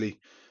 Obviously, you're really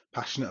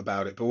passionate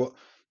about it, but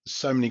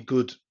so many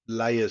good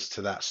layers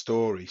to that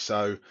story.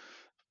 So,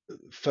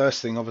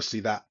 first thing, obviously,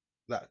 that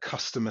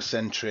customer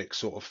centric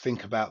sort of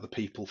think about the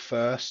people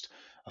first.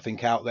 I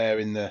think out there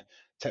in the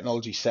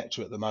technology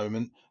sector at the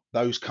moment,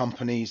 those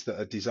companies that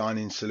are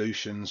designing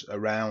solutions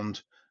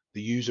around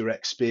the user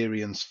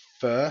experience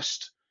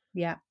first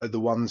are the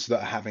ones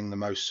that are having the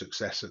most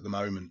success at the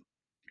moment,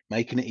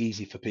 making it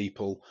easy for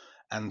people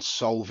and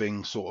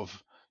solving sort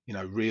of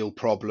real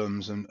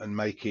problems and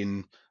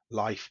making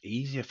life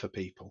easier for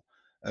people.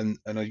 And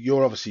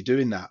you're obviously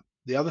doing that.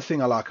 The other thing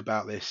I like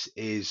about this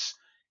is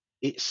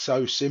it's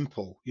so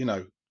simple.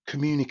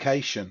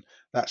 Communication,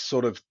 that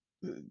sort of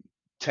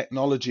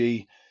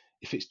technology,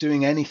 if it's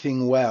doing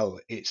anything well,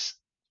 it's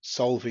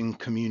solving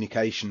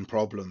communication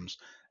problems.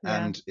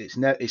 Yeah. And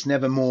it's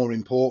never more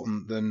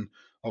important than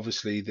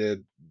obviously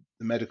the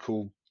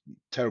medical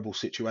terrible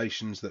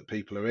situations that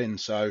people are in.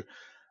 So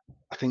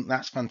I think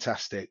that's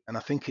fantastic, and I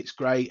think it's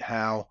great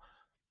how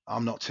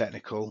I'm not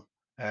technical.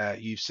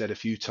 You've said a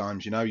few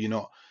times, you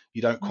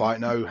don't quite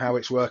know how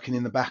it's working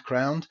in the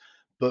background,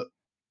 but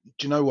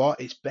do you know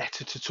what? It's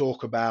better to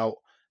talk about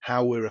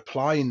how we're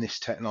applying this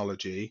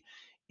technology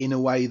in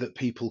a way that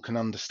people can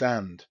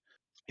understand.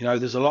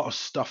 There's a lot of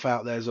stuff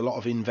out there. There's a lot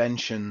of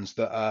inventions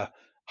that are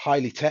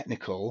highly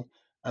technical,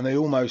 and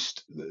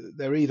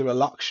they're either a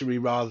luxury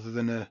rather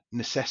than a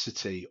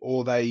necessity,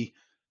 or they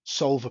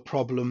solve a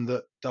problem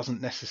that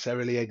doesn't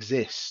necessarily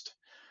exist.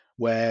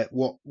 Where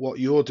what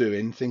you're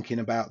doing, thinking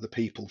about the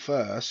people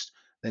first,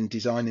 then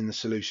designing the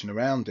solution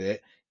around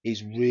it,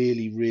 is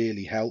really,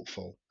 really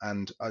helpful.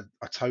 And I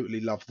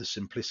totally love the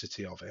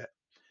simplicity of it.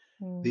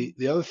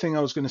 The other thing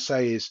I was going to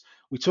say is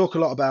we talk a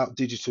lot about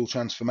digital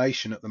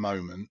transformation at the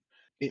moment.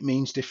 It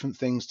means different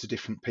things to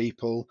different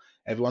people.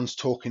 Everyone's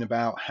talking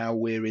about how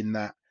we're in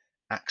that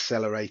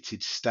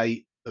accelerated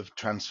state of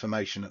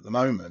transformation at the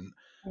moment.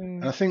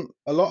 And I think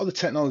a lot of the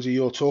technology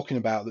you're talking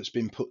about that's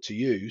been put to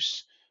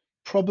use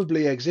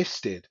probably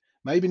existed,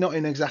 maybe not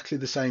in exactly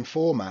the same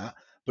format,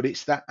 but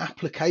it's that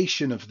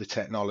application of the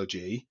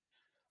technology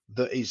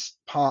that is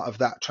part of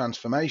that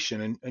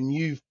transformation. And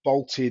you've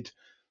bolted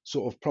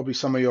sort of probably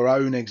some of your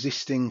own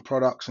existing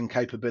products and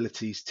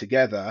capabilities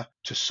together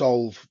to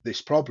solve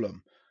this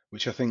problem,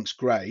 which I think is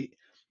great.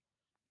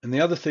 And the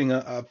other thing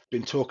I've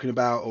been talking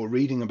about or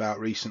reading about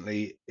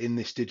recently in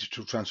this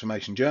digital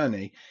transformation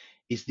journey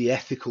is the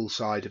ethical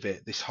side of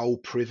it, this whole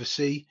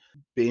privacy,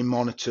 being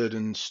monitored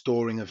and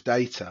storing of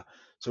data.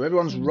 So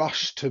everyone's Mm.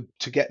 rushed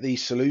to get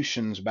these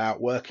solutions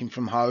about working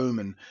from home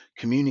and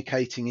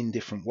communicating in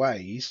different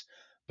ways.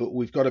 But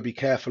we've got to be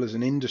careful as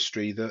an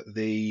industry that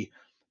the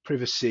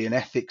privacy and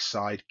ethics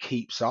side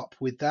keeps up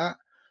with that.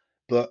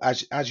 But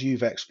as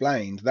you've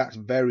explained, that's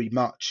very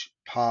much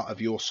part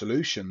of your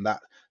solution.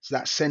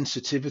 That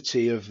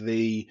sensitivity of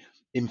the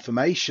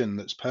information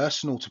that's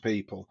personal to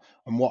people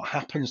and what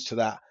happens to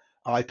that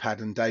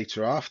iPad and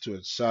data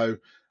afterwards. So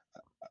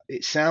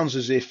it sounds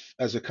as if,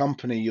 as a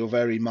company, you're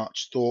very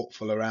much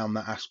thoughtful around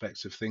that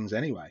aspect of things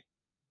anyway.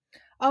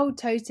 Oh,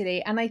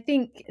 totally. And I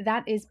think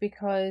that is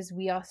because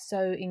we are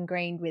so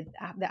ingrained with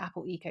the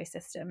Apple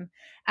ecosystem.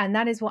 And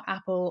that is what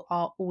Apple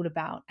are all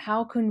about.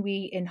 How can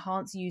we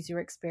enhance user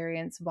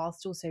experience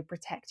whilst also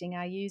protecting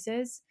our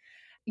users?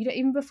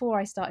 Even before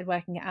I started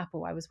working at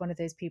Apple, I was one of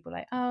those people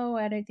like, oh,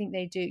 I don't think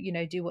they do,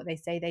 do what they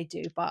say they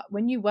do. But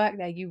when you work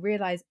there, you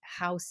realize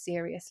how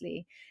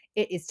seriously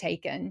it is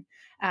taken,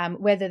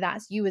 whether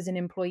that's you as an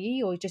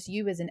employee or just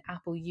you as an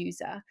Apple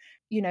user.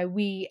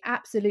 We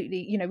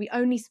absolutely, we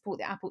only support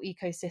the Apple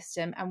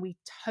ecosystem, and we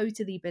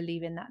totally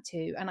believe in that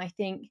too. And I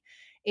think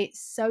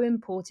it's so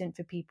important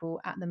for people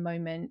at the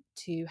moment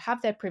to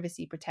have their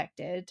privacy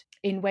protected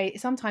in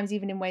sometimes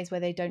even in ways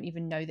where they don't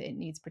even know that it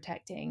needs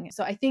protecting.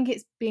 So I think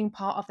it's being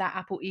part of that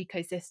Apple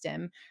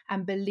ecosystem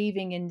and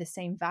believing in the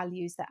same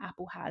values that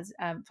Apple has,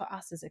 for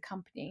us as a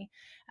company,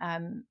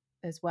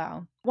 as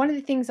well. One of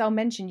the things I'll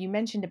mention, you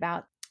mentioned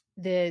about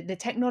the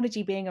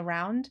technology being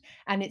around,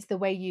 and it's the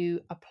way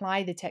you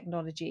apply the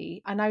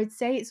technology. And I would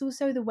say it's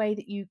also the way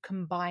that you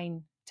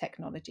combine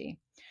technology.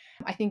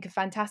 I think a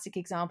fantastic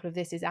example of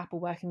this is Apple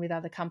working with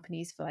other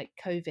companies for like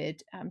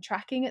COVID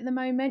tracking at the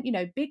moment.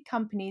 Big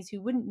companies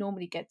who wouldn't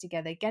normally get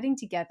together, getting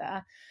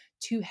together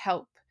to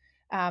help,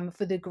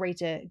 for the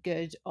greater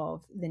good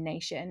of the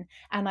nation.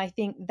 And I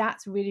think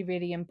that's really,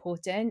 really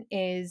important,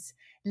 is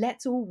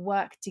let's all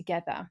work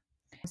together.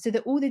 So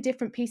that all the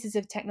different pieces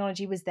of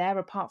technology was there,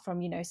 apart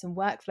from some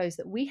workflows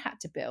that we had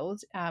to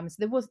build. So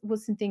there was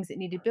some things that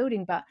needed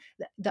building, but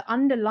the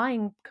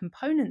underlying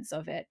components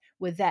of it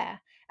were there.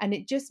 And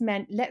it just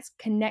meant, let's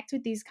connect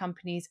with these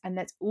companies and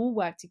let's all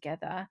work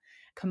together,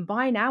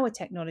 combine our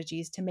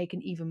technologies to make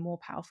an even more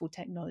powerful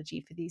technology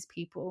for these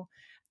people.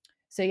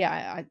 So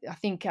yeah, I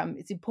think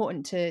it's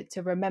important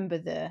to remember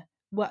the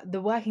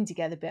working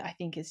together bit. I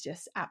think is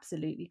just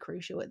absolutely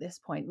crucial at this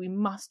point. We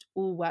must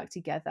all work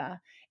together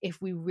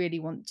if we really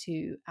want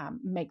to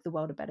make the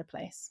world a better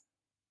place.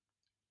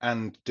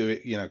 And do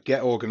it,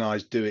 get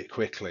organized, do it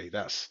quickly.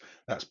 That's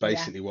Yeah.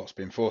 basically what's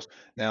been forced.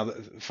 Now,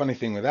 the funny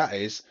thing with that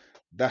is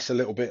that's a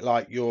little bit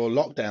like your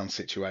lockdown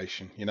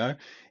situation.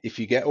 If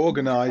you get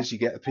organized, you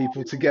get the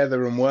people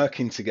together and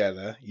working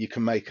together, you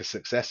can make a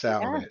success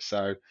out of Yeah. it.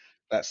 So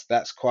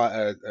that's quite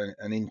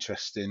an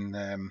interesting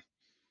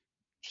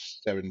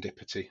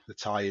serendipity, the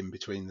tie-in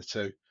between the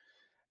two.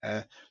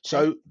 Uh,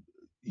 so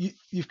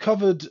you've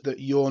covered that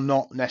you're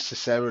not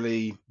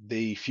necessarily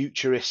the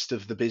futurist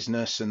of the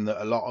business and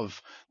that a lot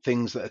of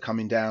things that are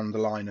coming down the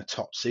line are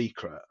top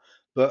secret.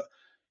 But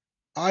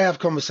I have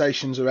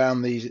conversations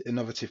around these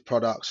innovative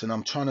products and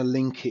I'm trying to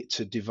link it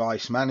to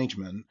device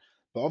management.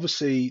 But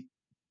obviously,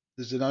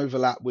 there's an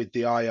overlap with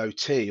the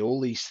IoT, all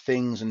these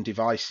things and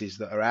devices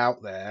that are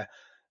out there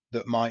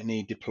that might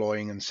need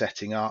deploying and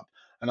setting up.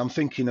 And I'm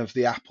thinking of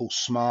the Apple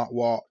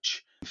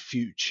smartwatch,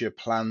 future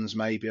plans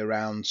maybe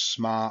around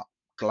smart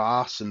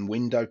glass and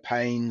window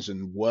panes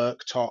and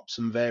worktops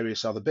and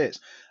various other bits.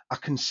 I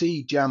can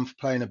see Jamf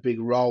playing a big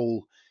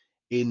role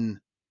in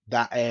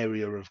that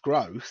area of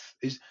growth.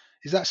 Is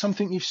that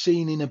something you've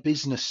seen in a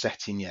business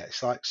setting yet?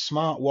 It's like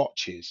smart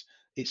watches.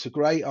 It's a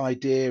great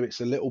idea.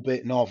 It's a little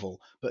bit novel,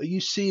 but are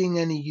you seeing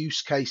any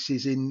use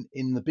cases in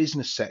the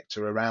business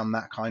sector around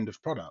that kind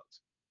of product?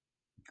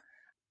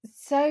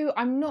 So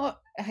I'm not,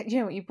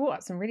 you brought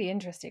up some really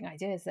interesting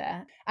ideas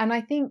there. And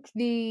I think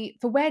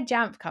for where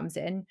Jamf comes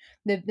in,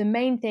 the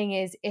main thing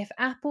is, if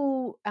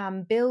Apple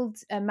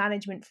builds a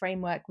management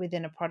framework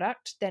within a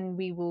product, then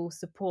we will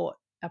support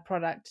a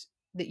product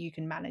that you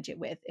can manage it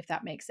with, if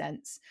that makes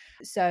sense.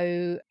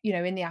 So,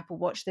 in the Apple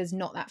Watch, there's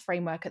not that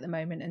framework at the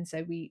moment. And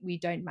so we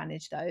don't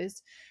manage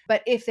those.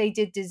 But if they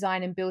did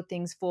design and build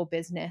things for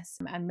business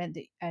and meant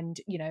that, and,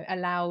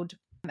 allowed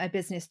a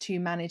business to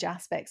manage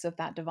aspects of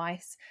that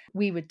device,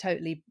 we would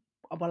totally,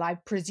 well, I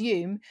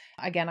presume,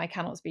 again, I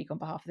cannot speak on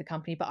behalf of the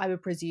company, but I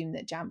would presume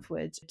that Jamf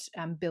would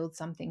build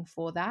something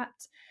for that.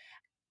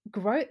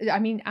 I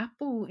mean,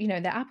 Apple,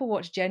 the Apple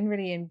Watch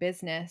generally in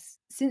business,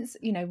 since,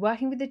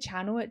 working with the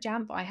channel at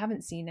Jamf, I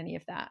haven't seen any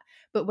of that.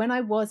 But when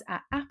I was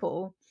at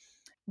Apple,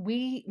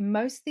 we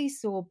mostly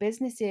saw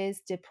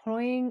businesses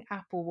deploying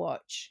Apple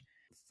Watch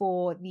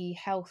for the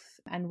health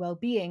and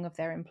well-being of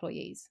their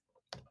employees.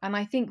 And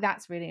I think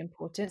that's really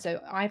important.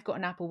 So I've got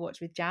an Apple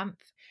Watch with Jamf,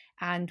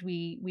 and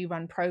we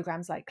run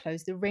programs like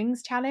Close the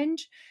Rings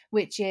Challenge,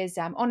 which is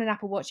on an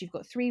Apple Watch, you've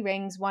got 3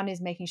 rings. One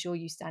is making sure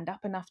you stand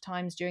up enough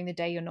times during the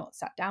day, you're not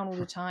sat down all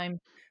the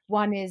time.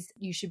 One is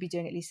you should be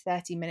doing at least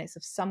 30 minutes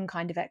of some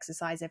kind of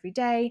exercise every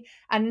day.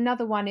 And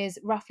another one is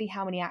roughly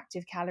how many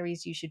active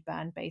calories you should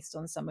burn based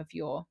on some of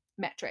your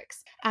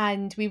metrics.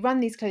 And we run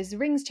these Close the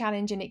Rings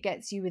Challenge, and it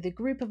gets you with a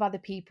group of other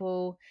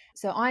people.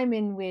 So I'm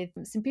in with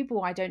some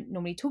people I don't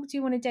normally talk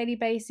to on a daily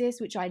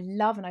basis, which I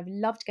love, and I've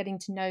loved getting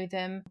to know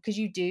them, because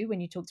you do when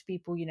you talk to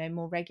people,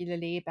 more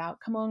regularly about,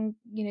 come on,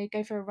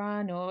 go for a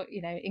run, or,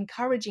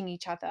 encouraging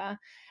each other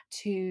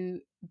to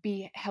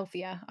be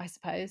healthier, I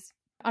suppose.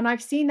 And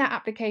I've seen that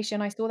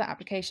application. I saw that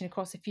application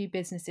across a few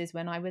businesses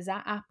when I was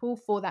at Apple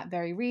for that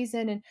very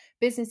reason. And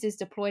businesses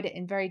deployed it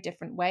in very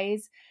different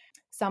ways.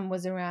 Some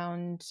was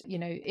around,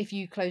 if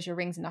you close your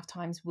rings enough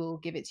times, we'll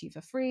give it to you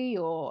for free,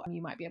 or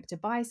you might be able to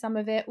buy some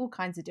of it, all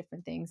kinds of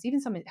different things. Even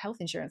some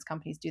health insurance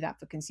companies do that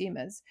for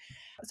consumers.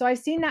 So I've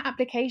seen that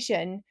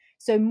application.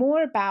 So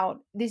more about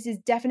this is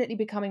definitely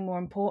becoming more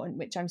important,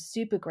 which I'm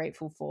super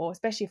grateful for,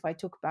 especially if I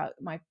talk about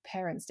my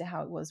parents to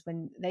how it was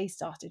when they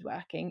started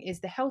working, is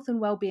the health and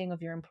well-being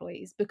of your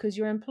employees, because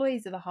your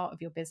employees are the heart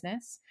of your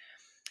business.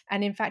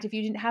 And in fact, if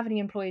you didn't have any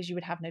employees, you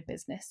would have no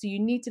business. So you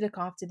need to look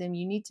after them.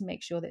 You need to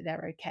make sure that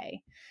they're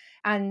okay.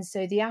 And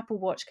so the Apple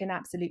Watch can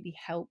absolutely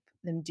help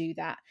them do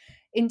that.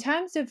 In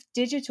terms of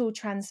digital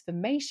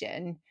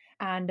transformation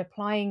and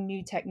applying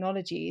new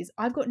technologies,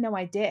 I've got no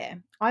idea.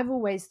 I've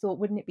always thought,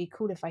 wouldn't it be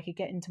cool if I could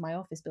get into my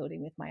office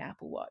building with my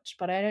Apple Watch?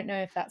 But I don't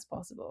know if that's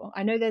possible.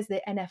 I know there's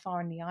the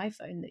NFR and the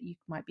iPhone that you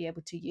might be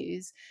able to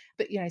use,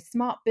 but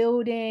smart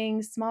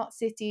buildings, smart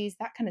cities,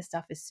 that kind of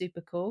stuff is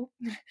super cool.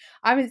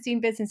 I haven't seen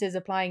businesses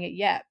applying it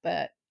yet,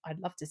 but I'd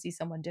love to see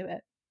someone do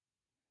it.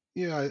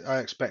 Yeah, I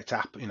expect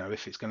Apple,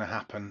 if it's going to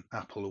happen,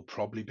 Apple will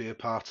probably be a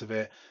part of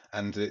it.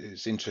 And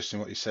it's interesting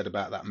what you said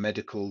about that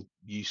medical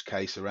use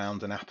case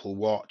around an Apple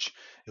Watch.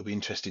 It'll be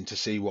interesting to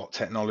see what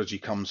technology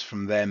comes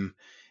from them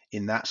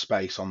in that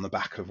space on the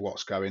back of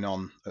what's going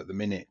on at the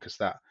minute, because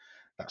that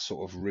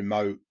sort of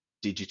remote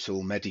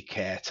digital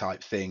Medicare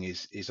type thing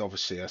is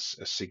obviously a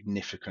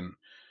significant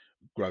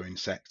growing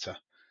sector.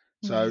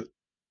 Mm. So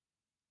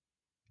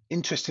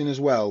interesting as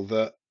well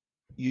that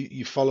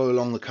you follow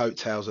along the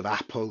coattails of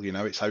Apple.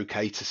 It's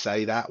okay to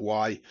say that.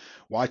 Why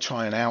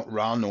try and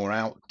outrun or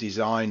out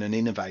design and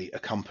innovate a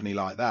company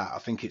like that? I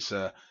think it's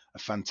a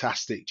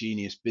fantastic,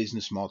 genius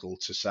business model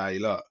to say,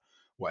 look,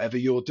 whatever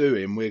you're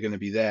doing, we're going to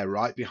be there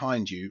right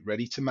behind you,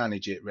 ready to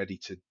manage it, ready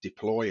to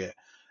deploy it.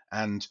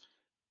 And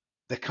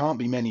there can't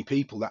be many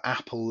people that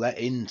Apple let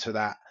into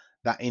that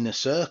inner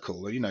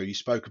circle. You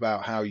spoke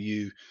about how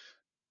you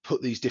put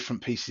these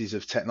different pieces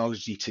of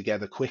technology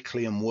together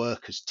quickly and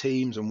work as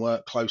teams and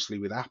work closely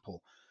with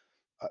Apple.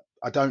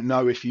 I don't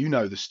know if you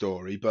know the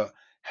story, but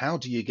how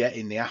do you get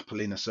in the Apple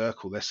inner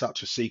circle? They're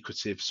such a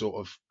secretive, sort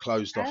of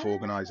closed off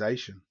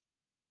organization.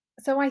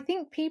 So I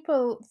think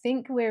people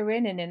think we're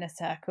in an inner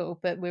circle,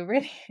 but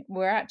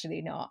we're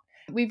actually not.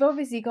 We've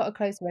obviously got a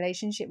close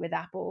relationship with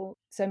Apple.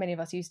 So many of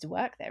us used to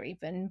work there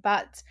even,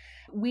 but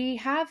we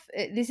have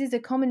this is a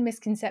common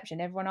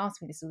misconception. Everyone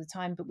asks me this all the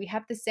time, but we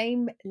have the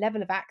same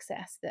level of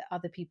access that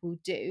other people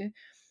do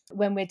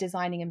when we're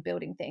designing and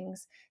building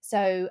things.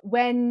 So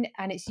and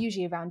it's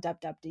usually around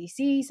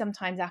WWDC,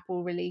 sometimes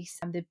Apple release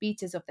the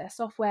betas of their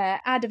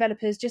software. Our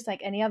developers, just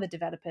like any other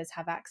developers,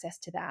 have access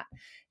to that.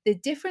 The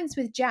difference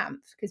with Jamf,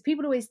 because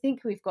people always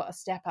think we've got a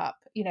step up,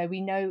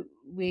 we know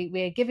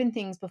we're given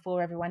things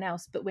before everyone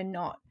else, but we're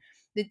not.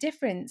 The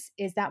difference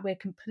is that we're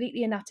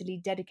completely and utterly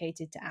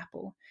dedicated to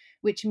Apple,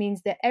 which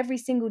means that every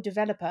single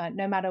developer,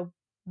 no matter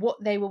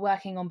what they were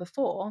working on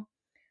before,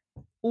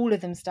 all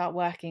of them start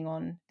working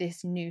on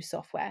this new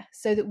software,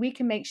 so that we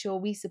can make sure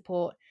we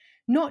support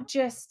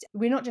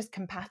we're not just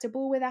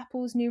compatible with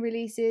Apple's new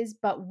releases,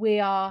 but we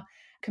are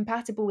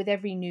compatible with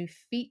every new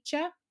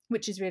feature,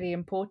 which is really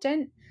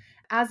important,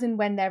 as and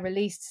when they're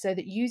released, so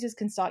that users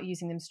can start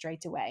using them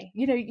straight away.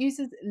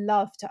 Users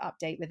love to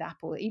update with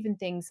Apple, even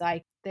things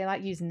like they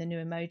like using the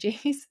new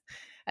emojis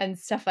and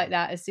stuff like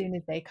that as soon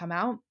as they come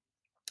out.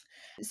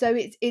 So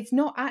it's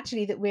not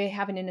actually that we're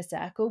having in a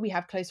circle. We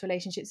have close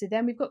relationships with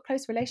them. We've got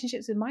close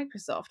relationships with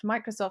Microsoft.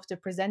 Microsoft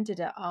have presented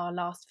at our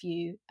last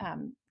few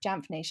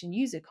Jamf Nation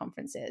user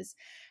conferences.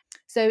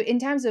 So in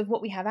terms of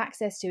what we have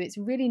access to, it's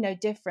really no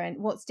different.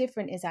 What's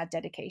different is our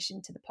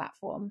dedication to the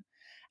platform.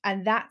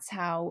 And that's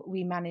how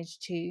we manage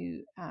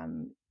to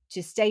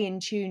stay in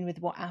tune with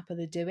what Apple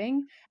are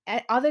doing.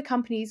 Other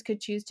companies could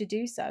choose to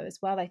do so as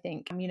well, I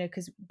think,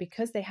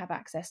 because they have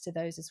access to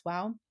those as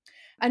well.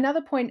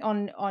 Another point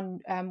on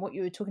what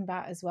you were talking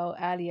about as well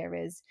earlier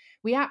is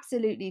we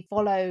absolutely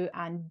follow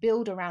and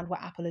build around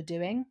what Apple are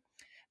doing.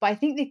 But I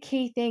think the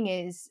key thing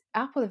is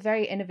Apple are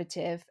very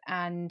innovative,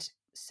 and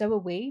so are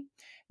we,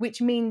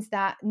 which means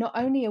that not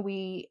only are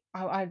we,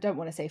 I don't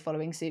want to say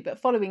following suit, but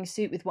following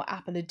suit with what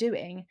Apple are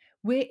doing,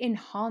 we're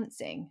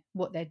enhancing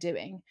what they're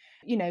doing.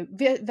 You know,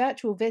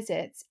 virtual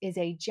visits is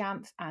a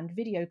Jamf and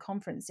video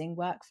conferencing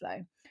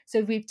workflow.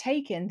 So we've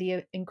taken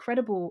the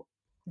incredible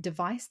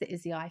device that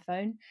is the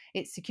iPhone,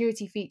 its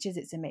security features,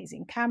 its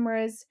amazing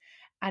cameras,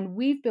 and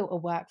we've built a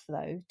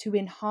workflow to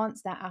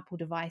enhance that Apple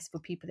device for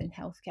people in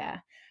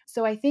healthcare.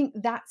 So I think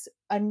that's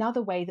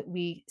another way that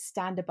we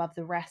stand above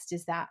the rest,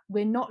 is that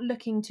we're not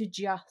looking to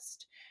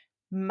just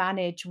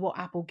manage what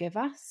Apple give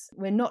us.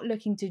 We're not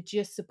looking to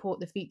just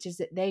support the features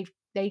that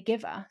they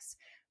give us.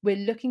 We're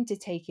looking to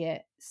take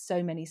it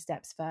so many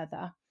steps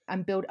further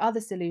and build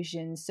other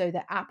solutions so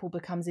that Apple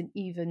becomes an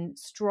even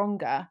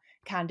stronger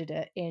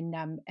candidate in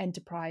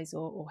enterprise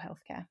or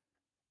healthcare.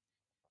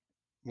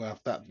 Well,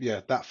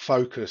 that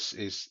focus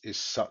is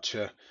such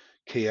a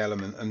key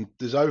element, and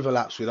there's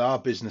overlaps with our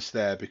business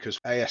there because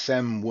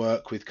ASM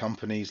work with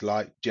companies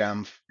like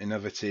Jamf,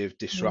 innovative,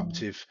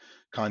 disruptive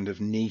kind of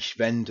niche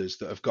vendors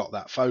that have got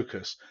that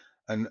focus,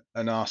 and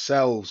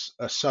ourselves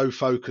are so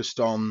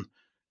focused on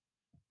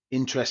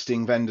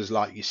interesting vendors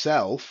like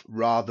yourself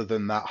rather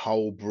than that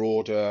whole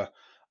broader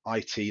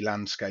IT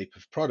landscape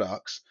of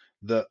products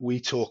that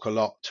we talk a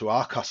lot to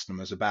our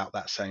customers about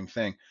that same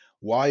thing.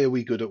 Why are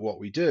we good at what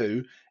we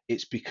do?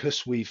 It's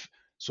because we've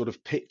sort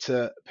of picked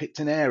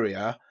an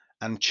area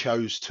and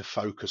chose to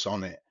focus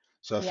on it.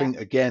 So I think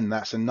again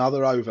that's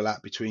another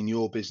overlap between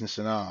your business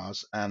and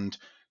ours, and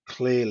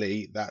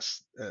clearly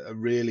that's a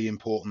really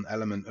important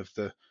element of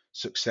the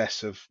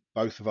success of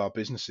both of our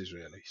businesses,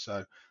 really.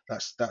 So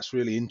that's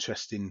really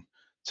interesting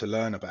to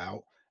learn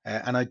about.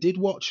 And I did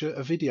watch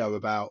a video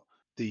about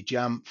the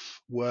Jamf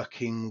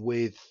working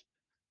with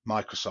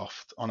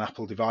Microsoft on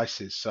Apple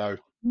devices. So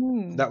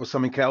that was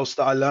something else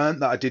that I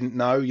learned that I didn't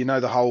know. You know,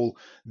 the whole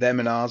them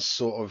and us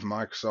sort of,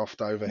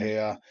 Microsoft over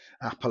here,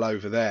 Apple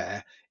over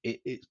there.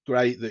 It's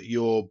great that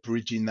you're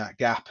bridging that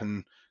gap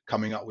and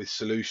coming up with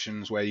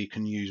solutions where you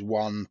can use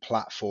one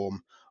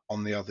platform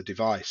on the other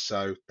device.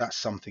 So that's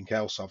something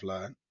else I've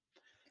learned.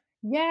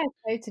 Yeah,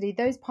 totally.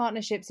 Those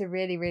partnerships are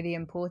really, really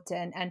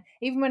important. And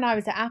even when I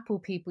was at Apple,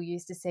 people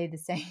used to say the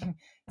same,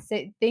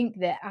 think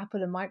that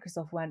Apple and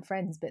Microsoft weren't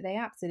friends, but they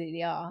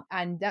absolutely are.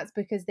 And that's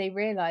because they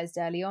realized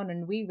early on,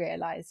 and we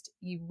realized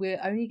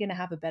we're only going to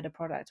have a better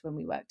product when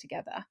we work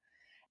together.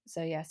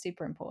 So yeah,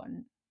 super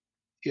important.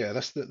 Yeah,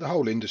 that's the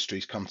whole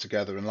industry's come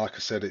together, and like I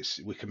said,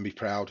 we can be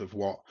proud of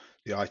what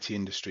the IT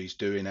industry is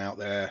doing out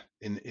there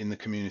in the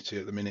community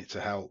at the minute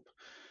to help.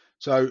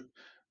 So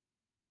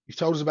you've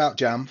told us about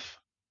Jamf.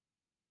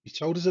 You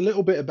told us a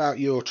little bit about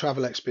your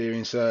travel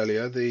experience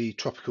earlier, the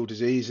tropical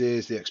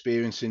diseases, the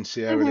experience in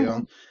Sierra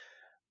Leone.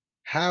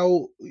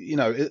 How,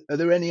 are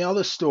there any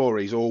other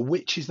stories, or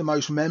which is the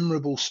most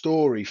memorable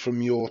story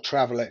from your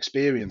travel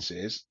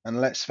experiences? And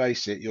let's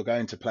face it, you're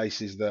going to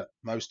places that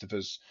most of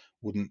us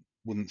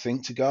wouldn't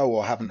think to go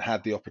or haven't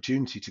had the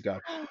opportunity to go.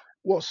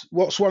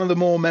 What's one of the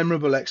more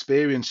memorable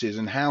experiences,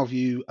 and how have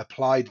you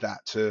applied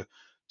that to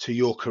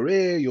your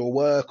career, your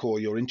work,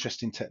 or your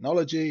interest in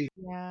technology?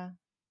 Yeah.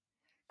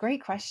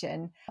 Great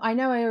question. I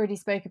know I already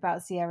spoke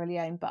about Sierra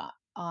Leone, but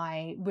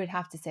I would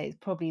have to say it's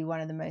probably one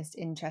of the most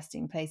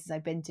interesting places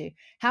I've been to.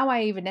 How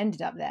I even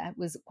ended up there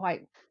was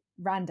quite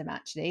random,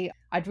 actually.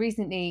 I'd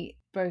recently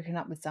broken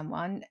up with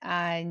someone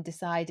and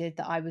decided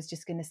that I was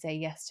just going to say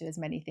yes to as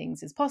many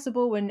things as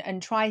possible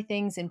and try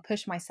things and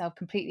push myself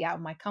completely out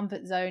of my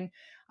comfort zone.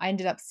 I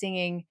ended up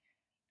singing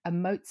a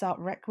Mozart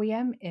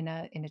requiem in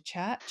a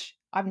church.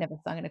 I've never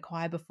sung in a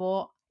choir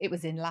before. It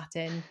was in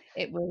Latin.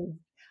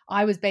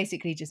 I was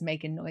basically just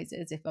making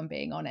noises, if I'm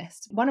being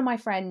honest. One of my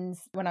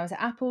friends, when I was at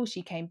Apple,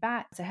 she came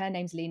back. So her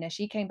name's Lena.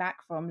 She came back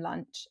from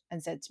lunch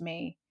and said to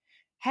me,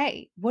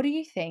 "Hey, what do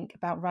you think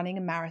about running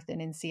a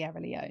marathon in Sierra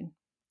Leone?"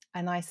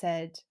 And I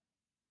said,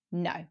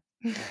 "No."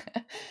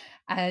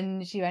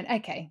 And she went,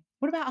 "Okay,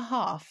 what about a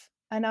half?"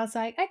 And I was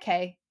like,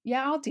 "Okay,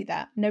 yeah, I'll do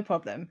that. No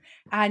problem."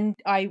 And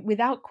I,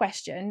 without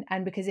question,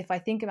 and because if I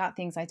think about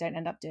things, I don't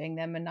end up doing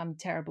them, and I'm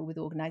terrible with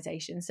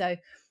organization. So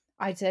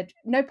I said,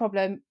 "No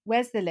problem.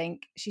 Where's the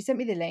link?" She sent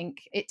me the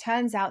link. It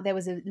turns out there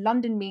was a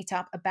London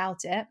meetup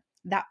about it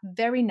that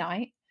very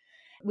night,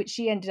 which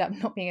she ended up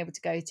not being able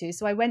to go to.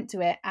 So I went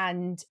to it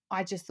and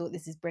I just thought,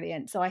 this is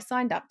brilliant. So I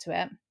signed up to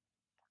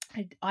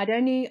it. I'd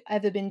only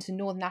ever been to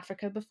Northern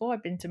Africa before.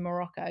 I'd been to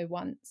Morocco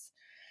once.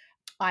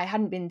 I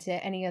hadn't been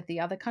to any of the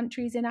other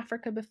countries in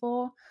Africa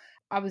before.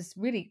 I was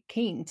really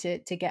keen to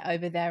get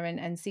over there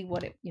and see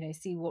what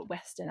see what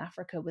Western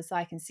Africa was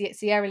like. And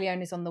Sierra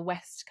Leone is on the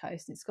west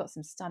coast and it's got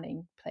some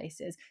stunning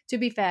places. To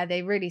be fair,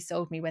 they really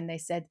sold me when they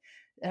said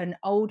an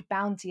old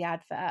Bounty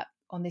advert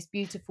on this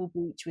beautiful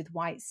beach with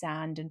white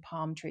sand and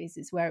palm trees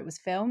is where it was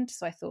filmed.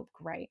 So I thought,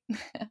 great. It's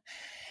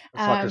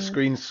like a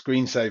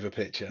screensaver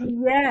picture.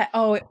 Yeah.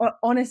 Oh, it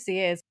honestly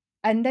is.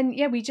 And then,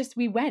 yeah,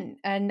 we went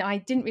and I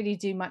didn't really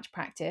do much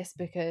practice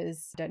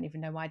because I don't even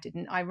know why I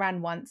didn't. I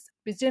ran once,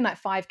 was doing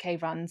like 5K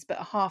runs,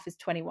 but a half is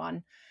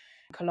 21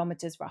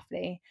 kilometers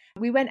roughly.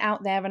 We went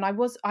out there and I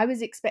was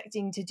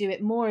expecting to do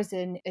it more as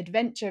an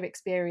adventure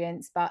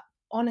experience, but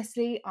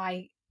honestly,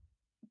 I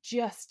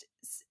just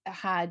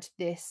had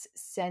this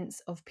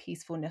sense of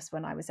peacefulness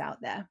when I was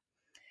out there.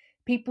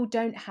 People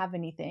don't have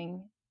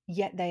anything,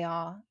 yet they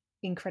are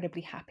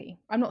incredibly happy.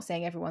 I'm not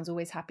saying everyone's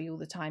always happy all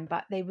the time,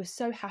 but they were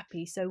so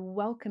happy, so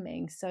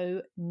welcoming,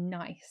 so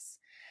nice.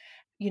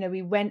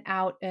 We went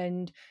out,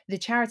 and the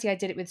charity I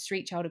did it with,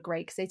 Street Child, are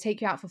great because they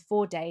take you out for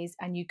 4 days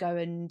and you go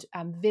and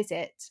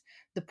visit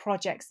the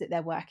projects that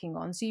they're working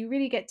on. So you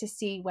really get to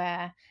see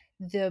where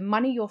the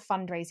money you're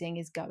fundraising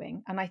is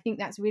going. And I think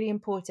that's really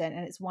important.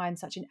 And it's why I'm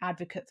such an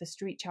advocate for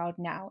Street Child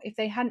now. If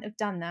they hadn't have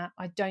done that,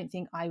 I don't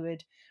think I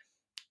would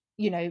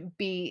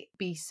be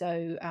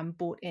so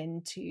bought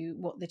into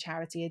what the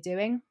charity are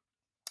doing.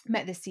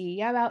 Met the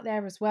CEO out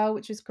there as well,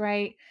 which was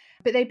great.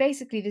 But they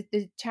basically,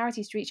 the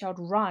charity Street Child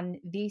run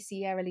the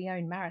Sierra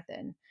Leone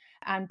Marathon,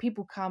 and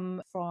people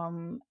come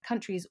from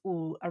countries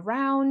all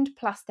around.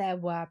 Plus there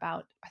were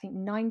about, I think,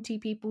 90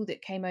 people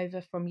that came over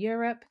from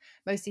Europe,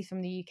 mostly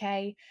from the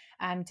UK,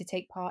 to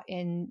take part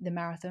in the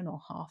marathon,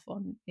 or half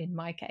on in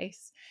my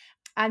case.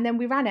 And then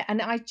we ran it,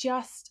 and I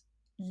just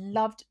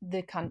loved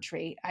the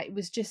country.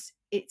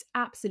 It's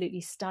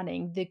absolutely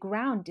stunning. The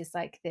ground is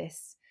like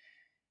this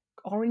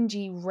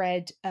orangey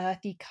red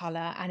earthy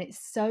color, and it's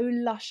so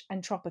lush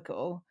and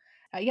tropical.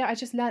 I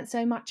just learned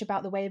so much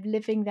about the way of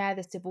living there,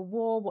 the civil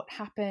war, what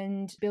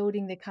happened,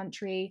 building the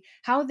country,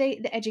 how the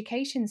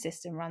education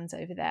system runs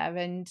over there.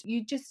 And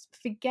you just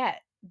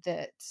forget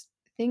that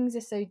things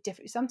are so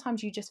different.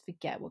 Sometimes you just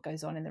forget what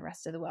goes on in the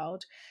rest of the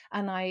world.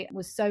 And I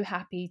was so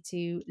happy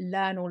to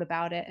learn all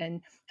about it,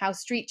 and how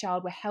Street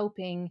Child were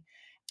helping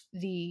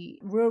the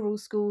rural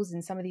schools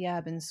and some of the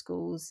urban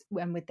schools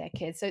and with their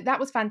kids. So that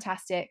was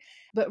fantastic.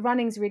 But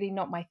running's really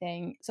not my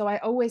thing. So I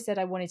always said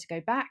I wanted to go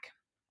back,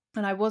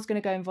 and I was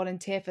going to go and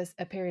volunteer for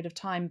a period of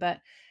time, but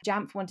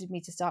Jamf wanted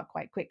me to start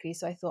quite quickly.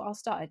 So I thought I'll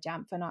start at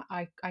Jamf, and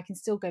I can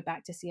still go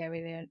back to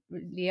Sierra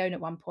Leone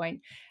at one point.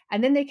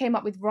 And then they came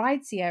up with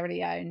Ride Sierra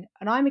Leone,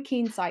 and I'm a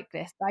keen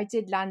cyclist. I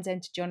did Land's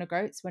End to John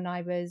O'Groats when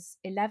I was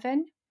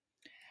 11.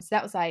 So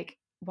that was like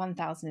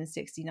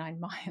 1,069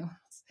 miles.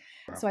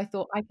 Wow. So I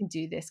thought I can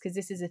do this, because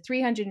this is a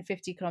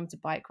 350-kilometer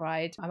bike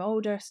ride. I'm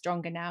older,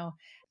 stronger now,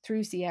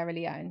 through Sierra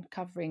Leone,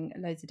 covering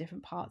loads of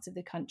different parts of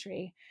the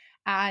country.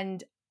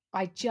 And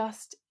I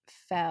just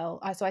so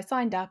I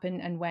signed up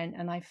and went,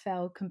 and I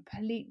fell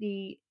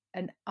completely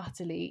and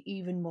utterly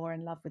even more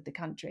in love with the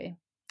country.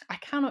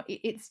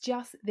 It's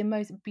just the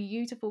most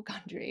beautiful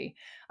country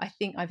I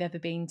think I've ever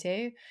been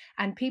to.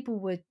 And people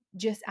were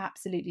just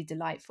absolutely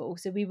delightful.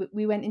 So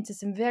we went into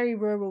some very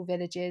rural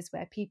villages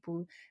where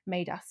people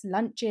made us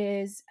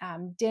lunches,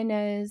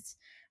 dinners.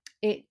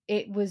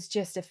 It was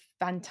just a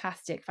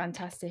fantastic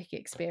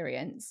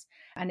experience,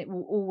 and it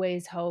will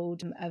always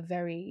hold a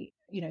very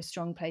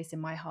strong place in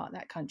my heart,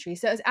 that country.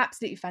 So it was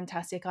absolutely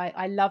fantastic.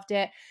 I loved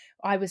it.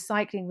 I was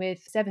cycling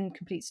with 7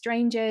 complete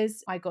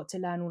strangers. I got to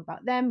learn all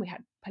about them. We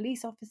had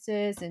police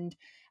officers and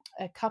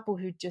a couple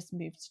who just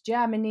moved to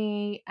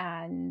Germany,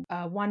 and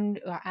one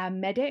our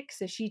medic.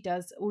 So she's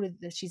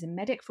a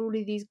medic for all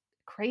of these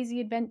crazy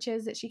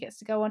adventures that she gets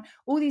to go on.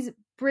 All these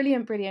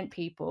brilliant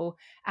people,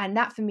 and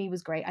that for me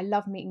was great. I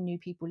love meeting new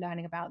people,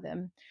 learning about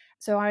them.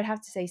 So I would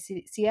have to say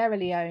Sierra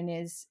Leone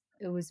is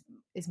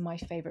my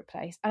favorite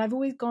place. And I've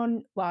always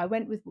gone, well, I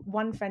went with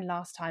one friend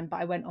last time, but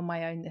I went on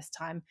my own this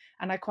time,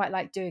 and I quite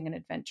like doing an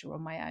adventure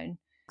on my own,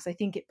 because I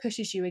think it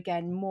pushes you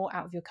again more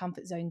out of your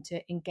comfort zone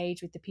to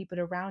engage with the people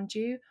around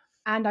you.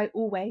 And I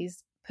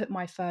always put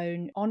my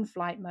phone on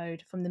flight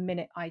mode from the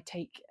minute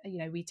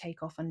we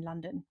take off in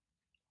London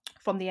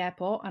from the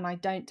airport, and I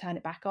don't turn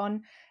it back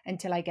on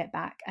until I get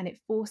back. And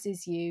it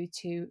forces you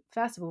to,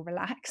 first of all,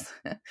 relax.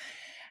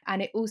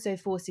 And it also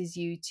forces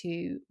you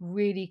to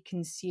really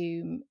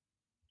consume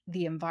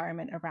the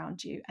environment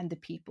around you and the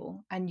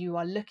people. And you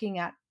are looking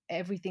at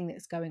everything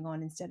that's going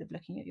on instead of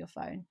looking at your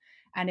phone.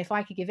 And if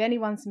I could give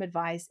anyone some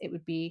advice, it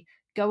would be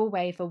go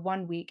away for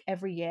 1 week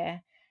every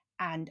year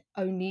and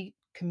only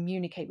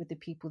communicate with the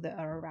people that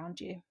are around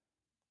you.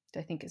 So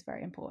I think it's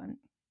very important.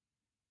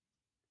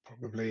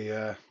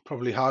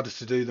 Probably harder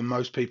to do than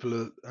most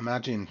people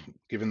imagine,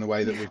 given the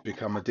way that we've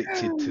become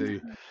addicted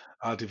to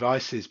our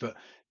devices. But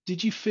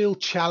did you feel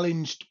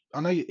challenged?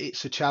 I know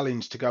it's a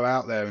challenge to go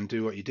out there and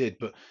do what you did,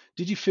 but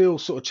did you feel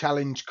sort of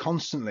challenged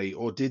constantly,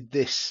 or did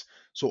this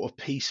sort of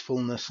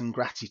peacefulness and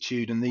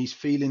gratitude and these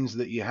feelings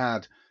that you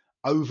had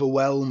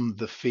overwhelm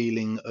the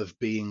feeling of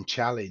being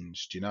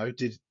challenged?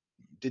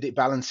 Did it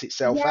balance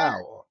itself Yeah.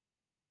 out?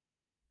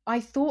 I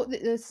thought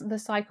that the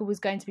cycle was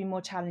going to be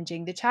more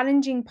challenging. The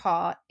challenging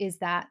part is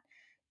that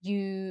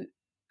you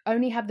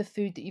only have the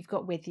food that you've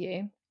got with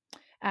you.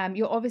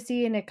 You're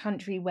obviously in a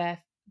country where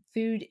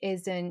food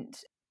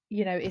isn't,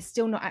 is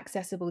still not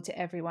accessible to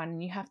everyone,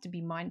 and you have to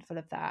be mindful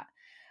of that.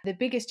 The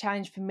biggest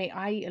challenge for me,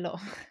 I eat a lot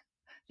of,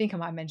 I think I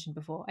might have mentioned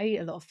before, I eat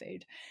a lot of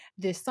food.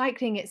 The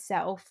cycling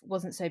itself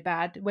wasn't so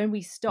bad. When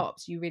we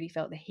stopped, you really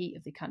felt the heat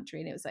of the country,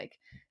 and it was like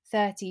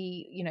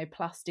 30,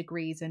 plus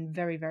degrees and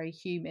very, very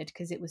humid,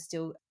 because it was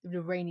still,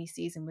 the rainy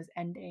season was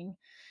ending.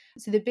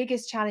 So the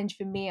biggest challenge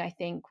for me, I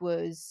think,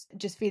 was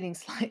just feeling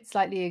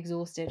slightly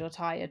exhausted or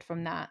tired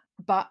from that.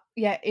 But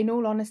yeah, in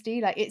all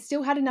honesty, like it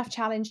still had enough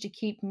challenge to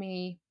keep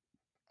me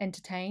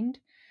entertained,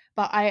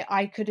 but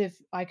I could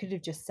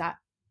have just sat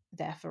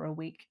there for a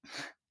week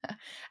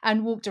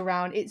and walked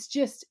around. It's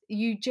just,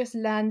 you just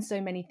learn so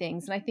many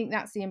things, and I think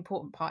that's the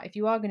important part. If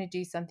you are going to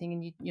do something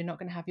and you're not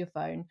going to have your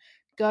phone,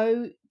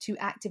 go to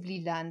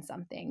actively learn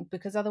something,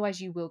 because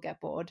otherwise you will get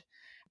bored.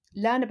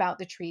 Learn about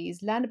the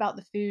trees, learn about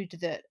the food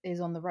that is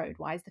on the road.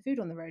 Why is the food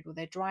on the road? Well,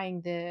 they're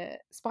drying the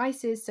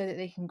spices so that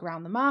they can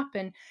ground them up,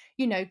 and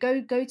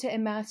go to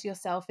immerse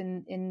yourself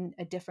in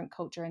a different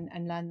culture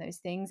and learn those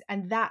things.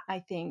 And that,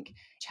 I think,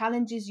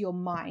 challenges your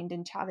mind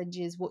and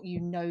challenges what you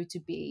know to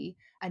be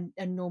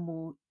a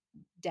normal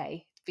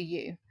day for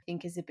you, I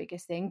think, is the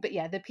biggest thing. But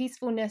yeah, the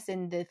peacefulness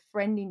and the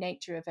friendly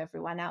nature of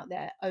everyone out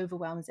there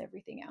overwhelms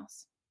everything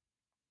else.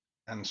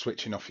 And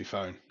switching off your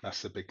phone.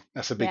 That's a big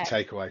Yeah,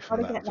 takeaway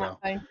from gotta that get as that well.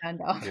 phone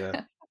turned off.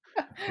 Yeah,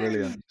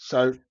 brilliant.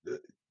 So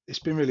it's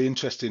been really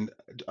interesting.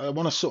 I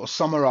want to sort of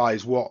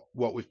summarize what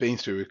we've been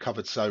through. We've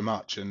covered so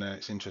much, and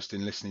it's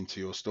interesting listening to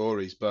your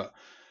stories. But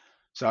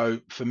so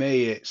for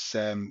me, it's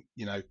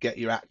get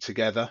your act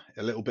together.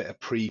 A little bit of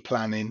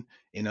pre-planning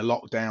in a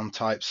lockdown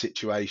type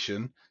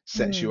situation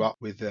sets you Mm. up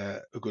with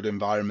a good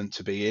environment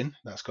to be in.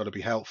 That's got to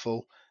be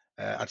helpful.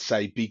 I'd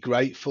say be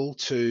grateful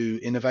to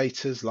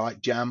innovators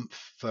like Jamf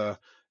for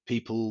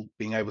people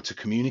being able to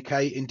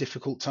communicate in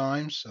difficult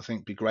times. I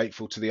think be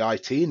grateful to the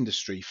IT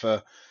industry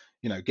for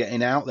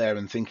getting out there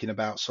and thinking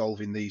about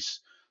solving these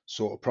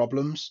sort of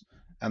problems.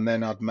 And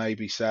then I'd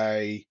maybe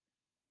say,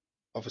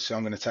 obviously,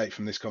 I'm going to take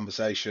from this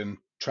conversation,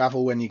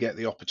 travel when you get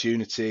the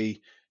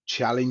opportunity,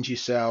 challenge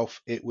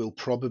yourself. It will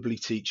probably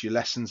teach you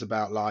lessons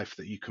about life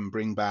that you can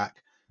bring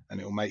back,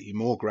 and it will make you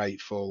more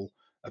grateful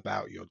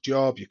about your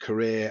job, your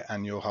career,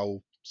 and your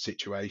whole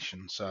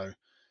situation. So,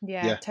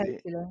 Yeah, yeah,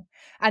 totally.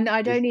 And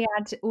I'd if only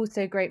add,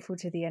 also grateful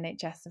to the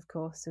NHS, of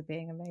course, for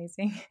being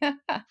amazing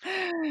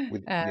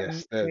with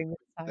yes, during this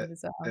time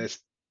as well. there's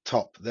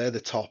they're the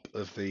top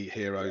of the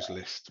heroes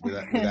list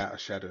without a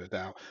shadow of a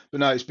doubt. But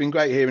no, it's been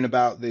great hearing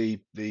about the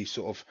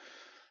sort of,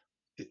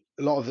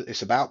 a lot of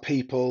it's about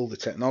people. The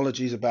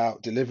technology is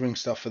about delivering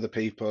stuff for the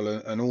people,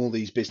 and all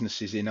these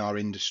businesses in our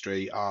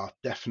industry are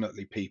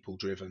definitely people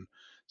driven.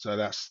 So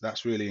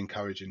that's really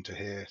encouraging to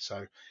hear.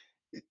 So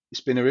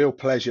it's been a real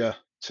pleasure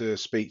to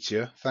speak to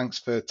you. Thanks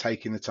for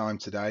taking the time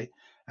today,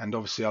 and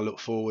obviously I look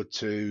forward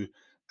to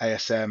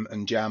ASM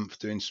and Jamf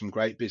doing some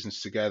great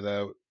business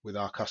together with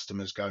our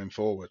customers going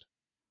forward.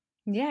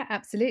 Yeah,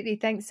 absolutely.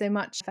 Thanks so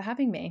much for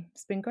having me.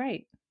 It's been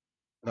great.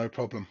 No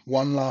problem.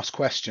 One last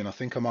question. I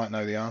think I might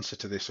know the answer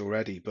to this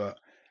already, but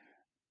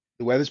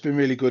the weather's been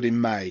really good in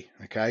May.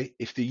 Okay.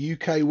 If the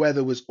UK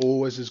weather was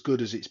always as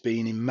good as it's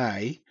been in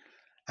May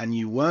and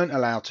you weren't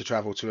allowed to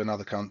travel to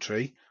another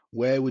country,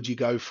 where would you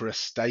go for a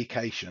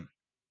staycation?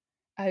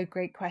 Oh,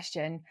 great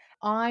question.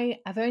 I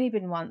have only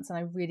been once, and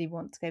I really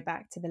want to go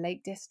back to the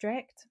Lake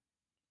District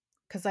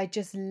because I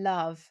just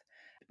love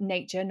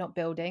nature, not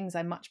buildings.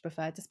 I much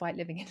prefer, despite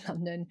living in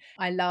London,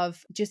 I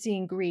love just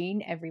seeing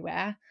green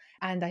everywhere,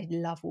 and I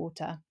love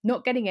water.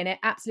 Not getting in it,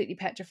 absolutely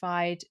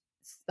petrified,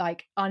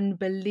 like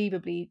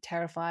unbelievably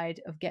terrified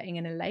of getting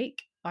in a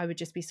lake. I would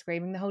just be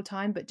screaming the whole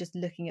time, but just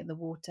looking at the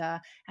water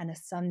and a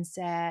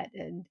sunset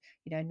and,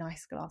 a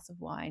nice glass of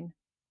wine.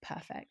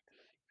 Perfect.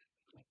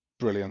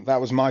 Brilliant. That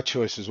was my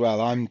choice as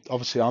well. I'm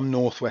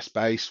Northwest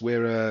based.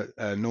 We're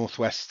a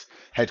Northwest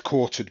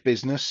headquartered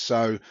business,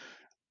 so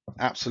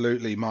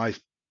absolutely my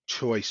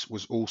choice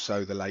was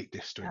also the Lake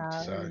District.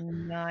 Oh, So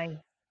nice.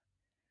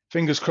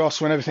 fingers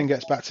crossed, when everything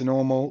gets back to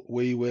normal,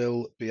 we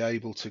will be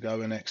able to go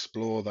and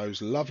explore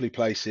those lovely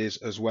places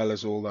as well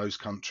as all those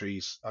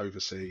countries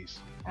overseas.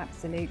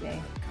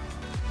 Absolutely.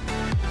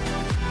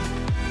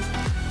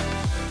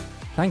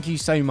 Thank you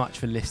so much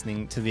for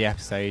listening to the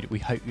episode. We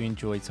hope you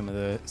enjoyed some of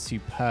the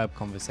superb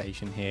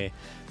conversation here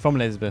from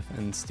Elizabeth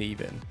and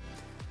Stephen.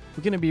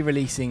 We're going to be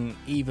releasing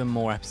even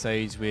more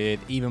episodes with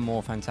even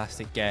more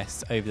fantastic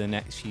guests over the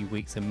next few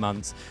weeks and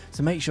months,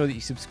 so make sure that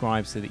you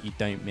subscribe so that you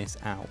don't miss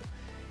out.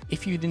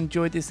 If you'd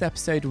enjoyed this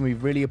episode, we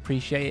really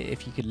appreciate it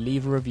if you could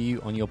leave a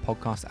review on your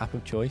podcast app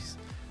of choice.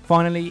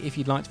 Finally, if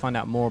you'd like to find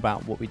out more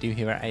about what we do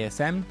here at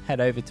ASM, head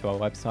over to our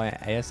website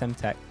at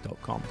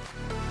asmtech.com.